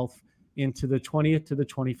their wealth into the 20th to the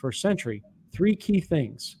 21st century? 3 key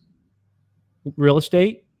things: real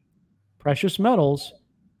estate, precious metals,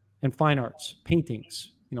 and fine arts,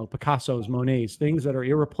 paintings, Picasso's, Monet's, things that are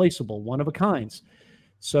irreplaceable, one of a kinds.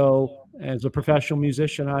 So as a professional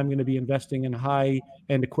musician, I'm going to be investing in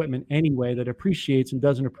high-end equipment anyway that appreciates and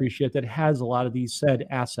doesn't appreciate, that has a lot of these said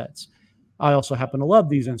assets. I also happen to love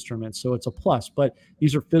these instruments, so it's a plus. But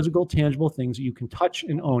these are physical, tangible things that you can touch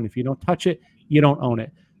and own. If you don't touch it, you don't own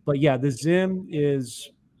it. But yeah, the Zim is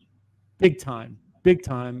big time,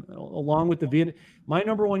 along with the Vietnam. My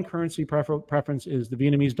number one currency preference is the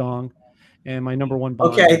Vietnamese dong, and my number one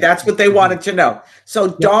bond. Okay, that's what they wanted to know. So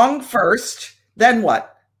yep. Dong first, then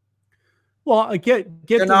what? Well, I get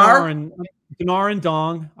dinar and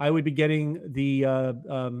dong. I would be getting the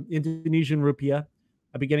Indonesian rupiah.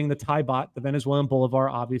 I'd be getting the Thai baht, the Venezuelan bolivar.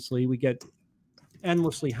 Obviously, we get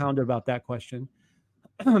endlessly hounded about that question.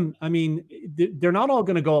 I mean, they're not all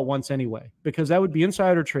going to go at once anyway, because that would be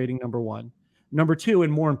insider trading, number one. Number two,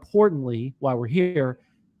 and more importantly, while we're here,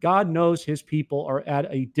 God knows his people are at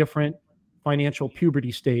a different financial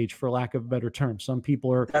puberty stage, for lack of a better term. Some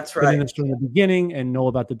people are in this from the beginning and know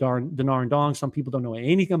about the dinar and dong. Some people don't know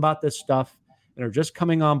anything about this stuff and are just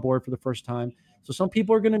coming on board for the first time. So some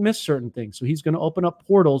people are going to miss certain things. So he's going to open up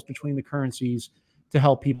portals between the currencies to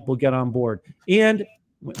help people get on board. And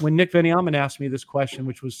when Nick Veniaman asked me this question,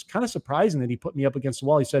 which was kind of surprising that he put me up against the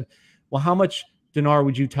wall, he said, well, how much dinar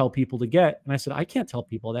would you tell people to get? And I said, I can't tell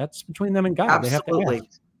people. That's between them and God. Absolutely. They have to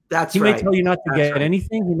ask. That's he right. may tell you not to get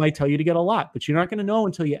anything. He might tell you to get a lot, but you're not going to know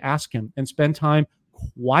until you ask him, and spend time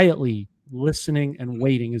quietly listening and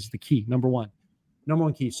waiting is the key. Number one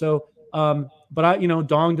key. So, but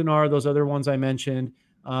dong, dinar, those other ones I mentioned,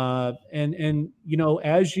 and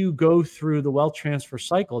as you go through the wealth transfer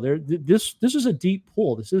cycle, this is a deep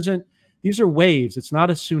pool. These are waves. It's not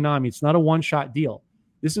a tsunami. It's not a one-shot deal.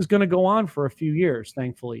 This is going to go on for a few years,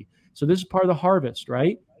 thankfully. So this is part of the harvest,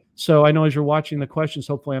 right? So I know as you're watching the questions,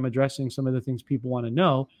 hopefully I'm addressing some of the things people want to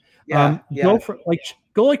know. Go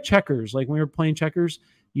like checkers. Like when we were playing checkers,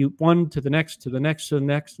 you one to the next, to the next, to the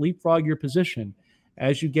next, leapfrog your position.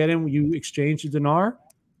 As you get in, you exchange the dinar,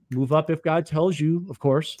 move up if God tells you, of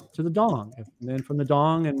course, to the dong, and then from the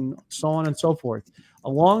dong and so on and so forth.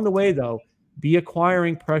 Along the way, though, be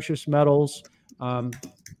acquiring precious metals.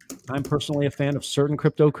 I'm personally a fan of certain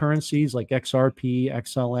cryptocurrencies like XRP,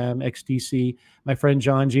 XLM, XDC. My friend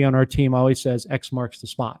John G on our team always says X marks the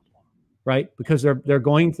spot, right? Because they're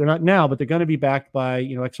not now, but they're going to be backed by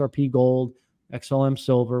XRP gold, XLM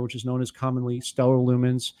silver, which is known as commonly stellar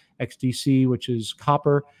lumens, XDC, which is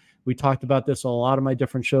copper. We talked about this on a lot of my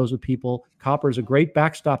different shows with people. Copper is a great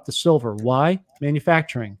backstop to silver. Why?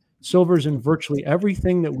 Manufacturing. Silver is in virtually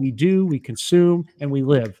everything that we do, we consume, and we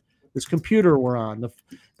live. This computer we're on,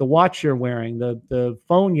 the watch you're wearing, the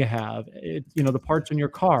phone you have, the parts in your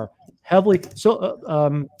car, heavily.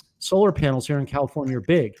 So solar panels here in California are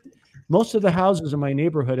big. Most of the houses in my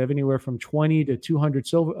neighborhood have anywhere from 20 to 200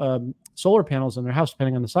 solar panels in their house,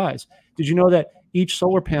 depending on the size. Did you know that each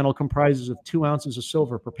solar panel comprises of 2 ounces of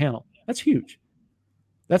silver per panel? That's huge.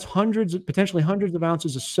 That's potentially hundreds of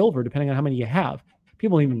ounces of silver, depending on how many you have.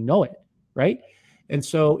 People don't even know it, right? And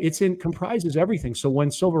so comprises everything. So when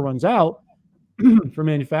silver runs out for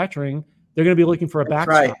manufacturing, they're going to be looking for a backstop.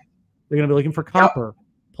 Right. They're going to be looking for copper,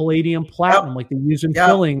 palladium, platinum, like they use in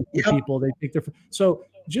filling for people. They take so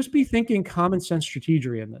just be thinking common sense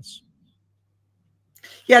strategy in this.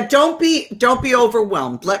 Yeah, don't be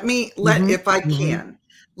overwhelmed. If I can,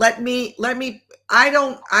 let me. I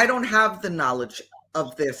don't have the knowledge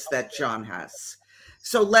of this that John has.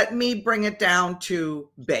 So let me bring it down to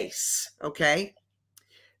base, okay?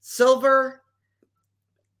 Silver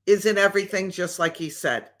is in everything, just like he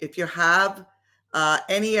said. If you have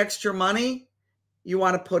any extra money, you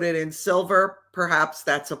want to put it in silver, perhaps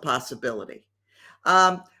that's a possibility.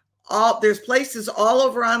 There's places all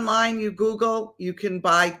over online, you Google, you can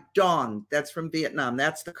buy dong. That's from Vietnam.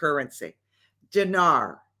 That's the currency.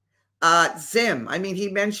 Dinar. Zim. I mean, he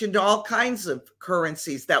mentioned all kinds of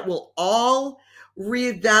currencies that will all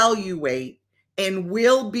reevaluate and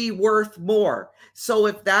will be worth more. So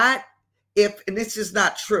and this is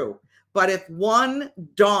not true, but if one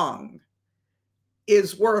dong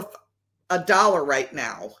is worth $1 right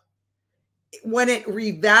now, when it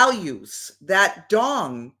revalues, that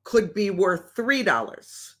dong could be worth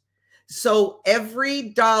 $3. So every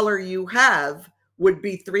dollar you have would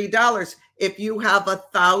be $3. If you have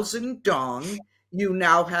 1,000 dong, you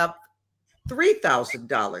now have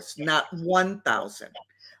 $3,000, not 1,000.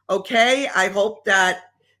 Okay, I hope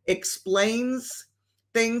that explains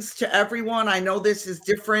things to everyone. I know this is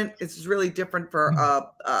different. This is really different for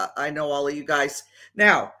I know all of you guys.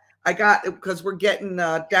 Now, I got, because we're getting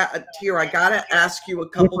here, I got to ask you a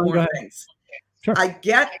couple more things. Sure. I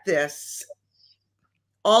get this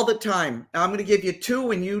all the time. Now, I'm going to give you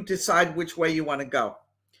two and you decide which way you want to go.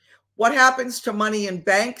 What happens to money in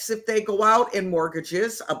banks if they go out, in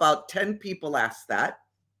mortgages? About 10 people ask that.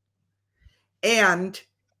 And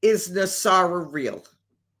is NESARA real?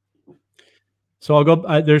 So I'll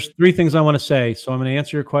go, there's three things I want to say. So I'm going to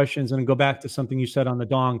answer your questions and go back to something you said on the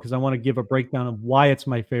dong, because I want to give a breakdown of why it's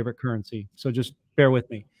my favorite currency. So just bear with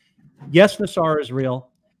me. Yes, NESARA is real.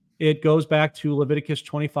 It goes back to Leviticus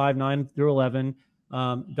 25, 9 through 11.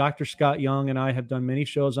 Dr. Scott Young and I have done many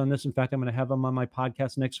shows on this. In fact, I'm going to have him on my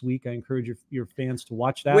podcast next week. I encourage your fans to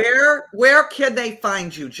watch that. Where can they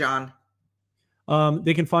find you, Jon?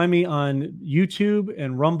 They can find me on YouTube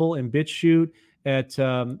and Rumble and BitChute.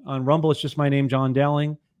 On Rumble, it's just my name, Jon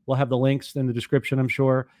Dowling. We'll have the links in the description, I'm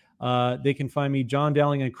sure. They can find me, Jon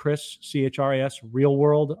Dowling and Chris, CHRIS, Real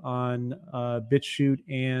World on BitChute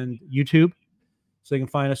and YouTube. So they can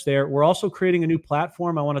find us there. We're also creating a new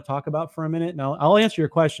platform I want to talk about for a minute. Now, I'll answer your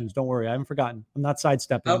questions. Don't worry. I haven't forgotten. I'm not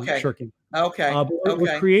sidestepping. Okay. I'm shirking. Okay.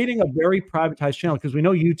 We're creating a very privatized channel because we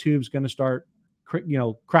know YouTube's going to start,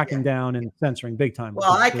 cracking down and censoring big time.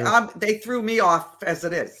 Well, they threw me off as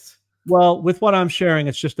it is. Well, with what I'm sharing,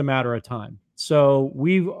 it's just a matter of time. So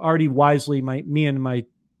we've already wisely, me and my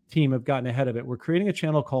team have gotten ahead of it. We're creating a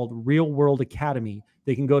channel called Real World Academy.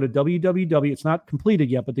 They can go to www. It's not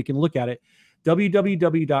completed yet, but they can look at it.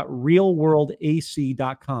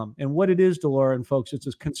 www.realworldac.com. And what it is, Delora and folks, it's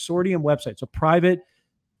a consortium website. It's a private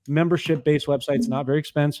membership-based website. It's not very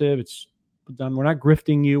expensive. We're not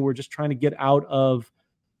grifting you. We're just trying to get out of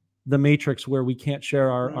the matrix where we can't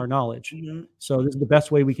share our knowledge. Mm-hmm. So this is the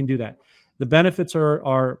best way we can do that. The benefits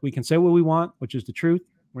are we can say what we want, which is the truth.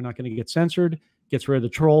 We're not going to get censored. Gets rid of the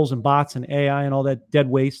trolls and bots and AI and all that dead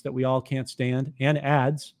waste that we all can't stand, and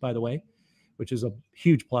ads, by the way, which is a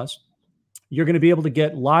huge plus. You're going to be able to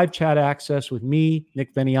get live chat access with me,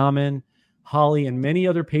 Nick Veniamin, Holly, and many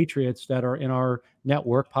other patriots that are in our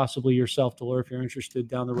network, possibly yourself, Delora, if you're interested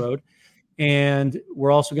down the road. And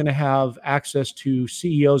we're also going to have access to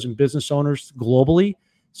CEOs and business owners globally.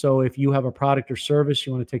 So if you have a product or service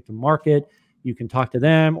you want to take to market, you can talk to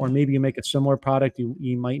them, or maybe you make a similar product.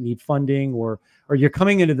 You might need funding, or you're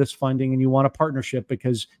coming into this funding and you want a partnership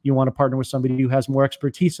because you want to partner with somebody who has more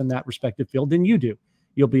expertise in that respective field than you do.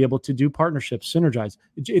 You'll be able to do partnerships, synergize.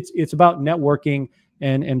 It's about networking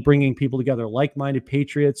and bringing people together, like-minded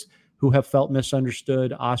patriots who have felt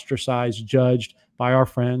misunderstood, ostracized, judged by our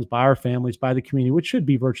friends, by our families, by the community, which should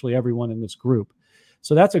be virtually everyone in this group.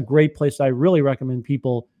 So that's a great place. I really recommend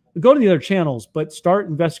people go to the other channels, but start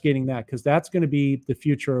investigating that, because that's going to be the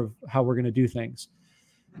future of how we're going to do things.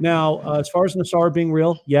 Now, as far as NESARA being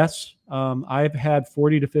real, yes. I've had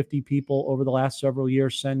 40 to 50 people over the last several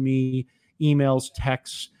years send me emails,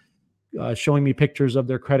 texts, showing me pictures of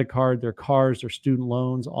their credit card, their cars, their student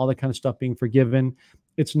loans, all that kind of stuff being forgiven.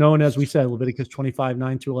 It's known, as we said, Leviticus 25,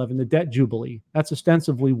 9 through 11, the debt jubilee. That's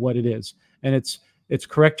ostensibly what it is. And its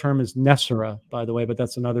correct term is NESARA, by the way, but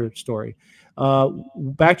that's another story.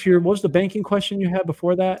 Back to what was the banking question you had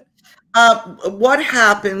before that? What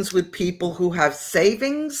happens with people who have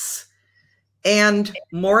savings and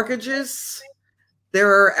mortgages?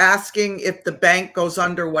 They're asking if the bank goes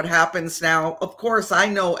under, what happens now? Of course, I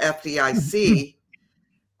know FDIC,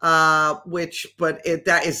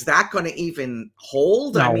 is that going to even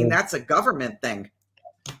hold? No. I mean, that's a government thing.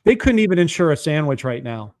 They couldn't even insure a sandwich right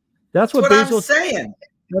now. That's what I'm saying.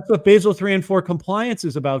 That's what Basel 3 and 4 compliance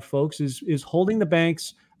is about, folks, is holding the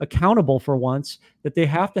banks accountable for once, that they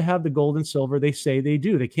have to have the gold and silver they say they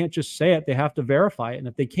do. They can't just say it. They have to verify it. And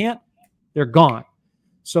if they can't, they're gone.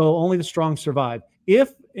 So only the strong survive.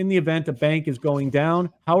 If in the event a bank is going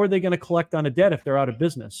down, how are they going to collect on a debt if they're out of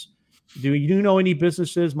business? Do you know any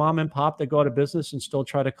businesses, mom and pop, that go out of business and still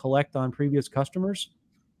try to collect on previous customers?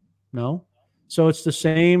 No. So it's the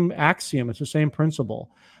same axiom. It's the same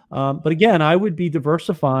principle. But again, I would be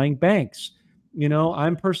diversifying banks.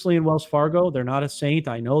 I'm personally in Wells Fargo. They're not a saint.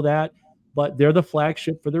 I know that, but they're the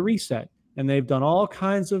flagship for the reset. And they've done all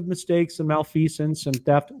kinds of mistakes and malfeasance and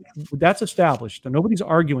theft. That's established. And nobody's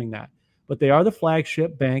arguing that. but they are the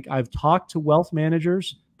flagship bank. I've talked to wealth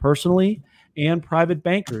managers personally and private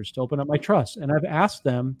bankers to open up my trust, and I've asked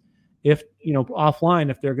them if, offline,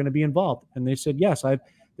 if they're going to be involved, and they said yes.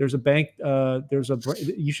 There's a bank.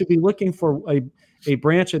 You should be looking for a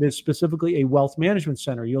branch that is specifically a wealth management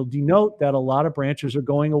center. You'll denote that a lot of branches are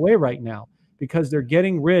going away right now because they're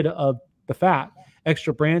getting rid of the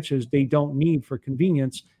extra branches they don't need for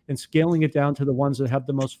convenience and scaling it down to the ones that have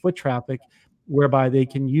the most foot traffic, whereby they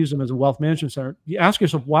can use them as a wealth management center. You ask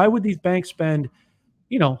yourself, why would these banks spend,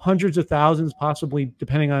 hundreds of thousands, possibly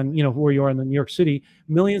depending on, where you are in New York City,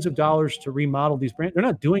 millions of dollars to remodel these branches? They're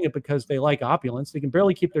not doing it because they like opulence. They can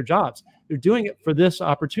barely keep their jobs. They're doing it for this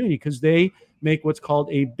opportunity because they make what's called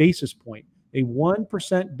a basis point, a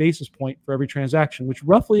 1% basis point for every transaction, which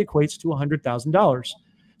roughly equates to $100,000.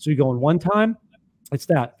 So you go in one time, it's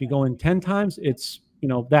that. If you go in 10 times, it's,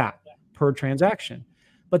 that per transaction.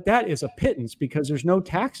 But that is a pittance because there's no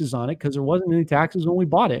taxes on it, because there wasn't any taxes when we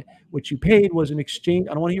bought it. What you paid was an exchange.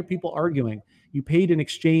 I don't want to hear people arguing. You paid an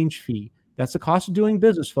exchange fee. That's the cost of doing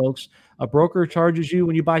business, folks. A broker charges you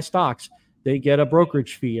when you buy stocks. They get a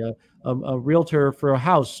brokerage fee. A realtor for a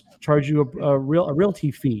house charge you a realty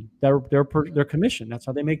fee. Their commission. That's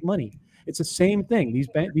how they make money. It's the same thing.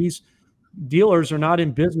 These dealers are not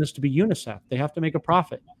in business to be UNICEF. They have to make a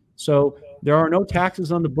profit. So there are no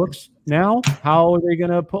taxes on the books now. How are they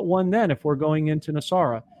going to put one then if we're going into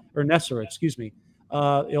NESARA, excuse me?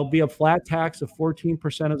 It'll be a flat tax of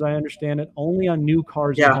 14%, as I understand it, only on new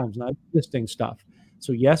cars and homes, not existing stuff.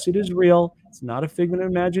 So yes, it is real. It's not a figment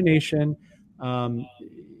of imagination.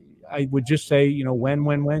 I would just say,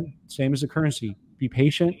 when, same as the currency. Be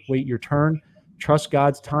patient, wait your turn, trust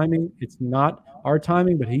God's timing. It's not our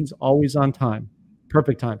timing, but he's always on time.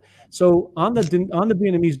 Perfect time. So on the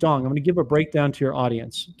Vietnamese dong, I'm going to give a breakdown to your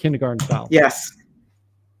audience, kindergarten style. Yes.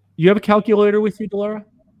 You have a calculator with you, Delora?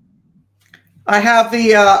 I have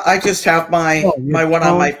I just have my one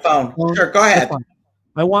on my phone. Sure, go ahead.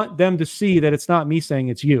 I want them to see that it's not me saying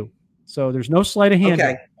it's you. So there's no sleight of hand.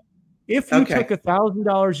 Okay. If you took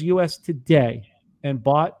 $1,000 US today and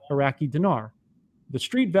bought Iraqi dinar, the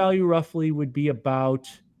street value roughly would be about,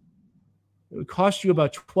 it would cost you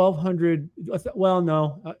about $1,200.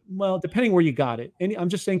 Well, depending where you got it. And I'm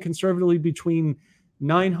just saying conservatively between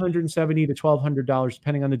 $970 to $1,200,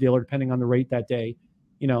 depending on the dealer, depending on the rate that day,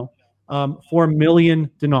 for $1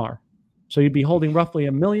 million dinar. So you'd be holding roughly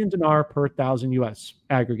 $1 million dinar per 1,000 US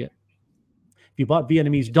aggregate. If you bought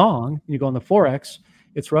Vietnamese dong, you go on the Forex,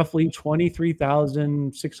 it's roughly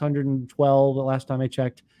 23,612 the last time I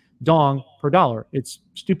checked dong per dollar. It's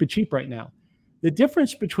stupid cheap right now. The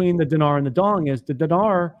difference between the dinar and the dong is the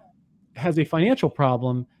dinar has a financial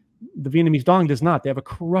problem. The Vietnamese dong does not. They have a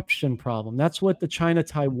corruption problem. That's what the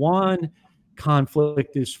China-Taiwan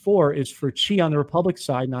conflict is for Xi on the Republic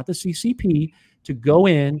side, not the CCP, to go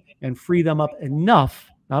in and free them up enough,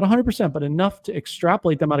 not 100%, but enough to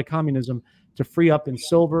extrapolate them out of communism to free up in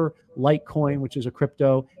silver, Litecoin, which is a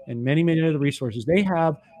crypto, and many, many other resources. They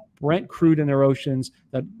have Brent crude in their oceans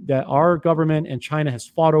that our government and China has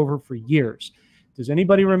fought over for years. Does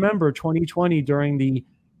anybody remember 2020 during the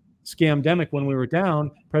scamdemic when we were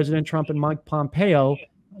down, President Trump and Mike Pompeo,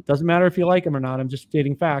 it doesn't matter if you like him or not, I'm just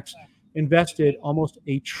stating facts, invested almost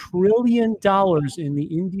 $1 trillion in the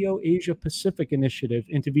Indo-Asia Pacific Initiative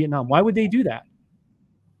into Vietnam. Why would they do that?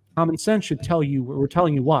 Common sense should tell you, we're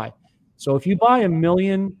telling you why. So if you buy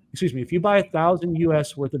if you buy 1,000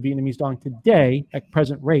 US worth of Vietnamese dong today at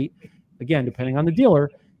present rate, again, depending on the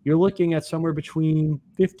dealer, you're looking at somewhere between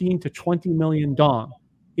 15 to 20 million dong.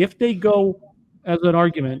 If they go, as an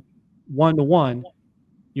argument, 1-to-1,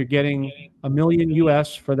 you're getting $1 million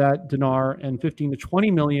US for that dinar and 15 to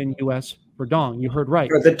 20 million US for dong. You heard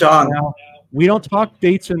right. For the dong. Now, we don't talk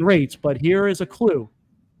dates and rates, but here is a clue.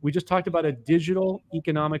 We just talked about a digital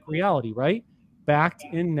economic reality, right? Backed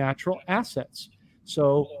in natural assets.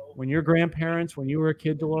 So when your grandparents, when you were a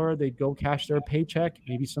kid, Delora, they'd go cash their paycheck.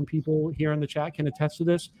 Maybe some people here in the chat can attest to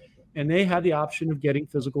this. And they had the option of getting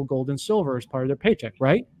physical gold and silver as part of their paycheck,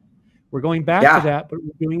 right? We're going back to that, but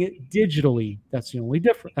we're doing it digitally. That's the only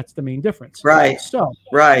difference. That's the main difference. Right. So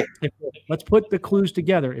let's put the clues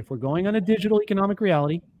together. If we're going on a digital economic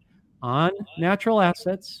reality, on natural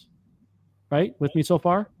assets, right? With me so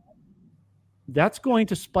far? That's going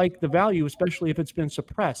to spike the value, especially if it's been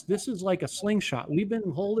suppressed. This is like a slingshot. We've been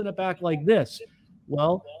holding it back like this.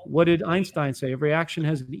 Well, what did Einstein say? Every action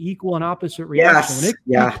has an equal and opposite reaction.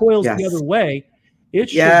 When it recoils the other way, it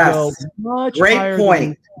should go much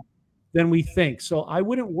higher than we think. So I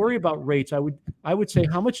wouldn't worry about rates. I would say,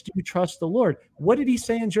 how much do you trust the Lord? What did he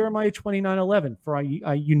say in Jeremiah 29:11? For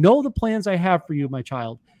you know the plans I have for you, my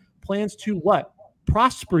child. Plans to what?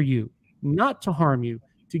 Prosper you. not to harm you,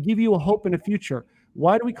 to give you a hope and a future.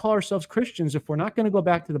 Why do we call ourselves Christians if we're not going to go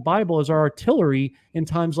back to the Bible as our artillery in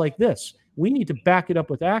times like this? We need to back it up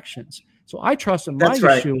with actions. So I trust in my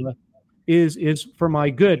Yeshua is for my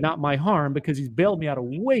good, not my harm, because he's bailed me out of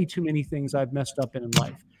way too many things I've messed up in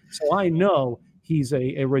life. So I know he's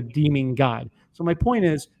a redeeming God. So my point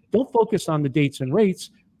is, don't focus on the dates and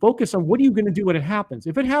rates. Focus on what are you going to do when it happens.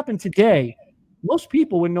 If it happened today, most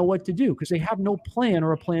people would know what to do because they have no plan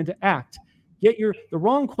or a plan to act. Yet the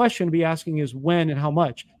wrong question to be asking is when and how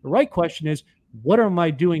much. The right question is, what am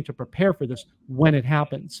I doing to prepare for this when it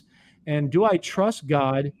happens? And do I trust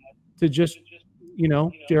God to just,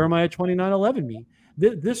 Jeremiah 29:11 me?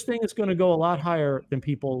 This thing is going to go a lot higher than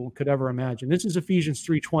people could ever imagine. This is Ephesians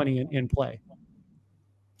 3:20 in play.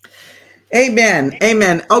 Amen.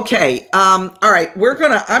 Amen. Okay. All right.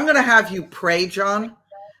 I'm going to have you pray, Jon,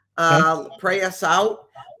 pray us out.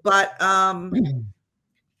 But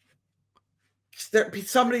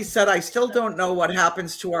somebody said, I still don't know what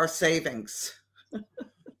happens to our savings.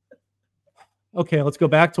 Okay, let's go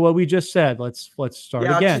back to what we just said. Let's start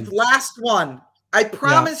again. Last one. I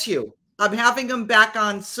promise you, I'm having them back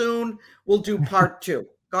on soon. We'll do part 2.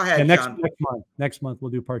 Go ahead, Jon. Next month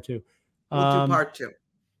we'll do part 2. We'll do part 2.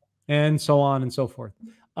 And so on and so forth.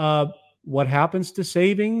 What happens to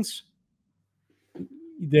savings?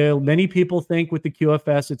 Many people think with the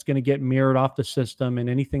QFS, it's going to get mirrored off the system, and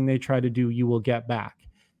anything they try to do, you will get back.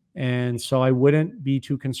 And so I wouldn't be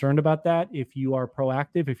too concerned about that. If you are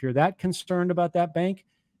proactive, if you're that concerned about that bank,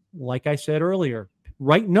 like I said earlier,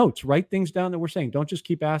 write notes, write things down that we're saying. Don't just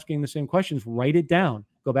keep asking the same questions. Write it down.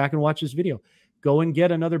 Go back and watch this video. Go and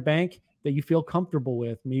get another bank that you feel comfortable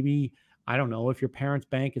with. Maybe, I don't know, if your parents'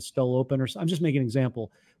 bank is still open, or I'm just making an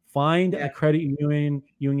example. Find a credit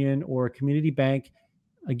union or a community bank,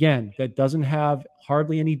 again, that doesn't have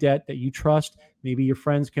hardly any debt, that you trust. Maybe your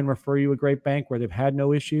friends can refer you a great bank where they've had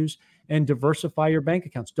no issues, and diversify your bank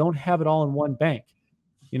accounts. Don't have it all in one bank.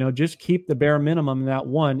 Just keep the bare minimum in that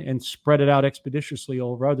one and spread it out expeditiously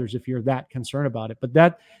over others if you're that concerned about it. But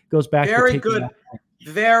that goes back to very good.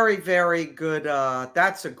 Very, very good.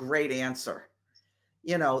 That's a great answer.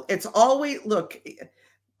 It's always, look,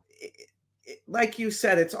 like you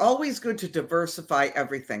said, it's always good to diversify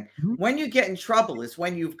everything. Mm-hmm. When you get in trouble is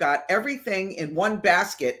when you've got everything in one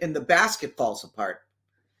basket and the basket falls apart.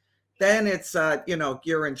 Then it's,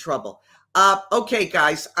 you're in trouble. Okay,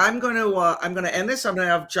 guys, I'm going to end this. I'm going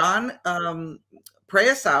to have Jon pray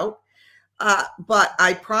us out. But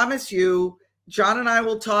I promise you, Jon and I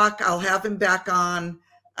will talk. I'll have him back on.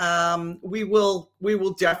 We will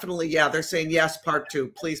definitely. Yeah, they're saying yes. Part 2,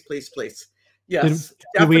 please, please, please. Yes,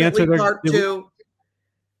 did we answer part 2.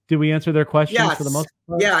 Did we answer their questions for the most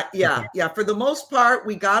part? Yeah. For the most part,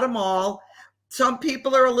 we got them all. Some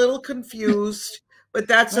people are a little confused, but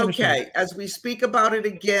that's okay. As we speak about it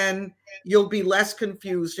again, you'll be less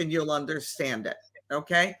confused and you'll understand it.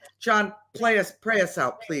 Okay, Jon, pray us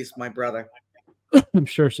out, please, my brother. I'm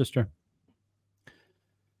sure, sister.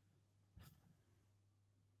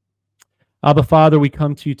 Abba, Father, we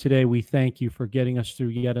come to you today. We thank you for getting us through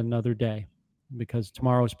yet another day, because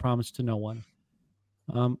tomorrow is promised to no one.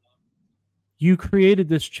 You created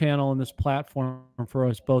this channel and this platform for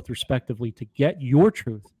us both respectively to get your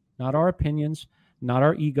truth, not our opinions, not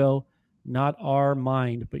our ego, not our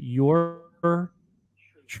mind, but your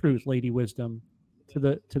truth, Lady Wisdom, to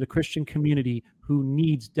the Christian community who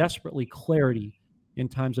needs desperately clarity in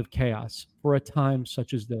times of chaos for a time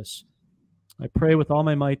such as this. I pray with all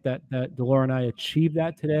my might that Delora and I achieve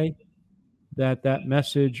that today, that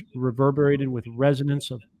message reverberated with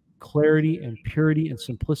resonance of clarity and purity and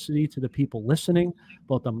simplicity to the people listening,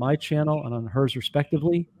 both on my channel and on hers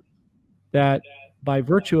respectively, that by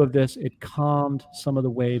virtue of this, it calmed some of the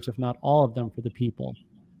waves, if not all of them, for the people.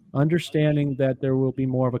 Understanding that there will be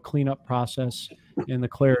more of a cleanup process in the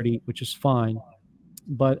clarity, which is fine.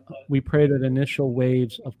 But we pray that initial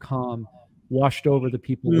waves of calm washed over the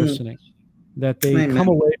people listening, that they come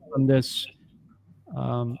away from this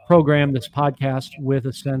program, this podcast, with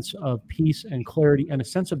a sense of peace and clarity and a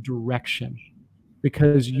sense of direction,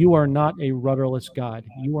 because you are not a rudderless God.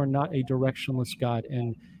 You are not a directionless God,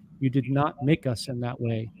 and you did not make us in that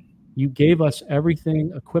way. You gave us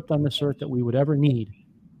everything equipped on this earth that we would ever need.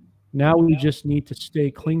 Now we just need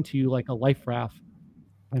to cling to you like a life raft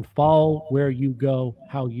and follow where you go,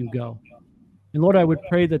 how you go. And Lord, I would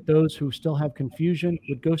pray that those who still have confusion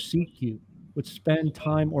would go seek you, would spend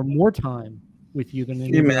time or more time with you than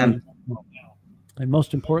they do now. And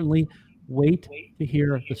most importantly, wait to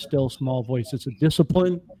hear the still small voice. It's a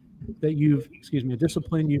discipline that you've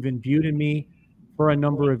imbued in me for a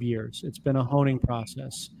number of years. It's been a honing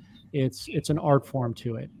process. It's an art form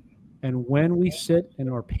to it. And when we sit and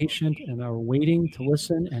are patient and are waiting to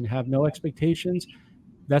listen and have no expectations,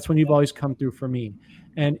 that's when you've always come through for me.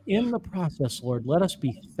 And in the process, Lord, let us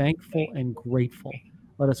be thankful and grateful.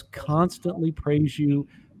 Let us constantly praise you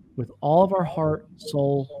with all of our heart,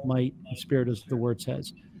 soul, might, and spirit, as the word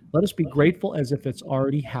says. Let us be grateful as if it's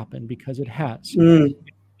already happened, because it has. Mm.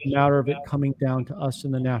 It's a matter of it coming down to us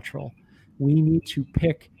in the natural. We need to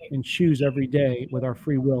pick and choose every day with our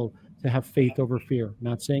free will to have faith over fear.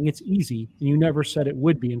 Not saying it's easy, and you never said it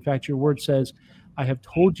would be. In fact, your word says, I have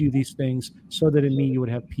told you these things so that in me you would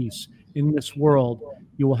have peace. In this world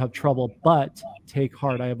you will have trouble, but take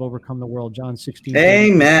heart, I have overcome the world. John 16:32.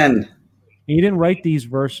 Amen. And you didn't write these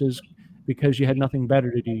verses because you had nothing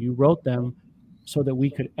better to do. You wrote them so that we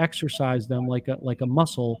could exercise them like a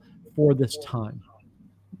muscle for this time.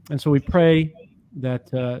 And so we pray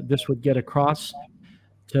that this would get across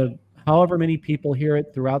to however many people hear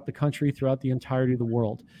it throughout the country, throughout the entirety of the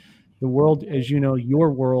world. The world, as you know,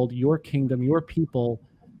 your world, your kingdom, your people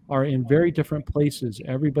are in very different places.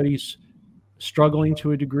 Everybody's struggling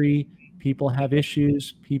to a degree. People have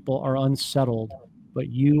issues. People are unsettled. But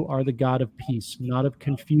you are the God of peace, not of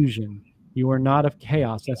confusion. You are not of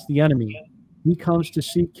chaos. That's the enemy. He comes to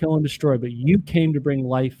seek, kill, and destroy. But you came to bring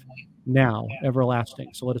life now, everlasting.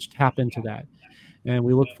 So let us tap into that. And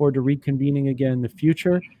we look forward to reconvening again in the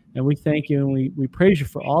future. And we thank you and we praise you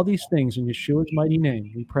for all these things in Yeshua's mighty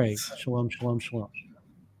name. We pray. Shalom, shalom, shalom.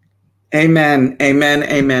 Amen, amen,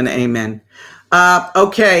 amen, amen.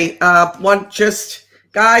 Okay,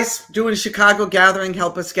 guys, doing a Chicago gathering,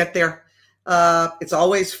 help us get there. It's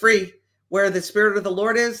always free. Where the Spirit of the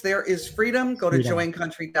Lord is, there is freedom. Go to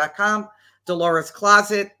joincountry.com, Delora's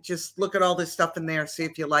Closet. Just look at all this stuff in there, see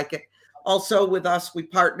if you like it. Also with us, we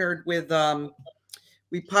partnered with an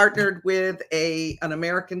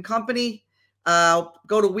American company. Go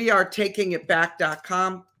to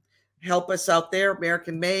wearetakingitback.com. Help us out there,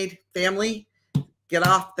 American made family. Get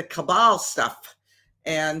off the cabal stuff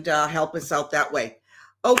and help us out that way.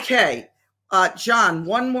 Okay, Jon,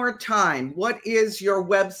 one more time. What is your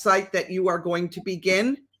website that you are going to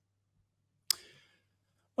begin?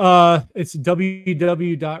 It's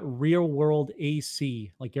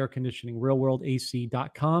www.realworldac, like air conditioning,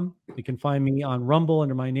 realworldac.com. You can find me on Rumble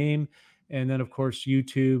under my name. And then, of course,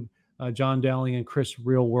 YouTube, Jon Dowling and Chris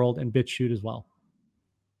Real World, and BitChute as well.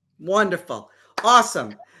 Wonderful.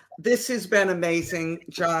 Awesome. This has been amazing,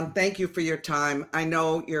 Jon. Thank you for your time. I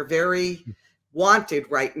know you're very wanted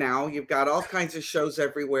right now. You've got all kinds of shows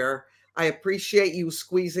everywhere. I appreciate you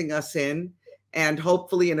squeezing us in, and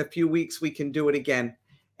hopefully in a few weeks we can do it again.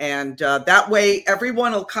 And that way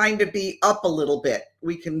everyone will kind of be up a little bit.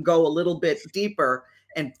 We can go a little bit deeper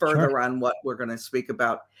and further on what we're going to speak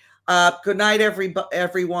about. Good night,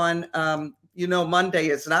 everyone. You know, Monday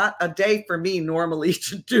is not a day for me normally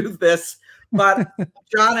to do this, but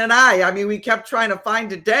Jon and I mean, we kept trying to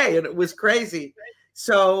find a day and it was crazy.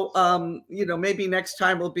 So, you know, maybe next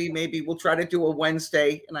time maybe we'll try to do a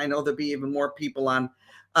Wednesday, and I know there'll be even more people on.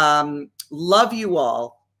 Love you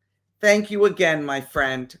all. Thank you again, my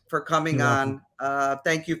friend, for coming on.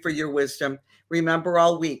 Thank you for your wisdom. Remember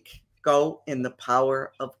all week, go in the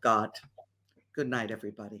power of God. Good night,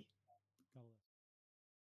 everybody.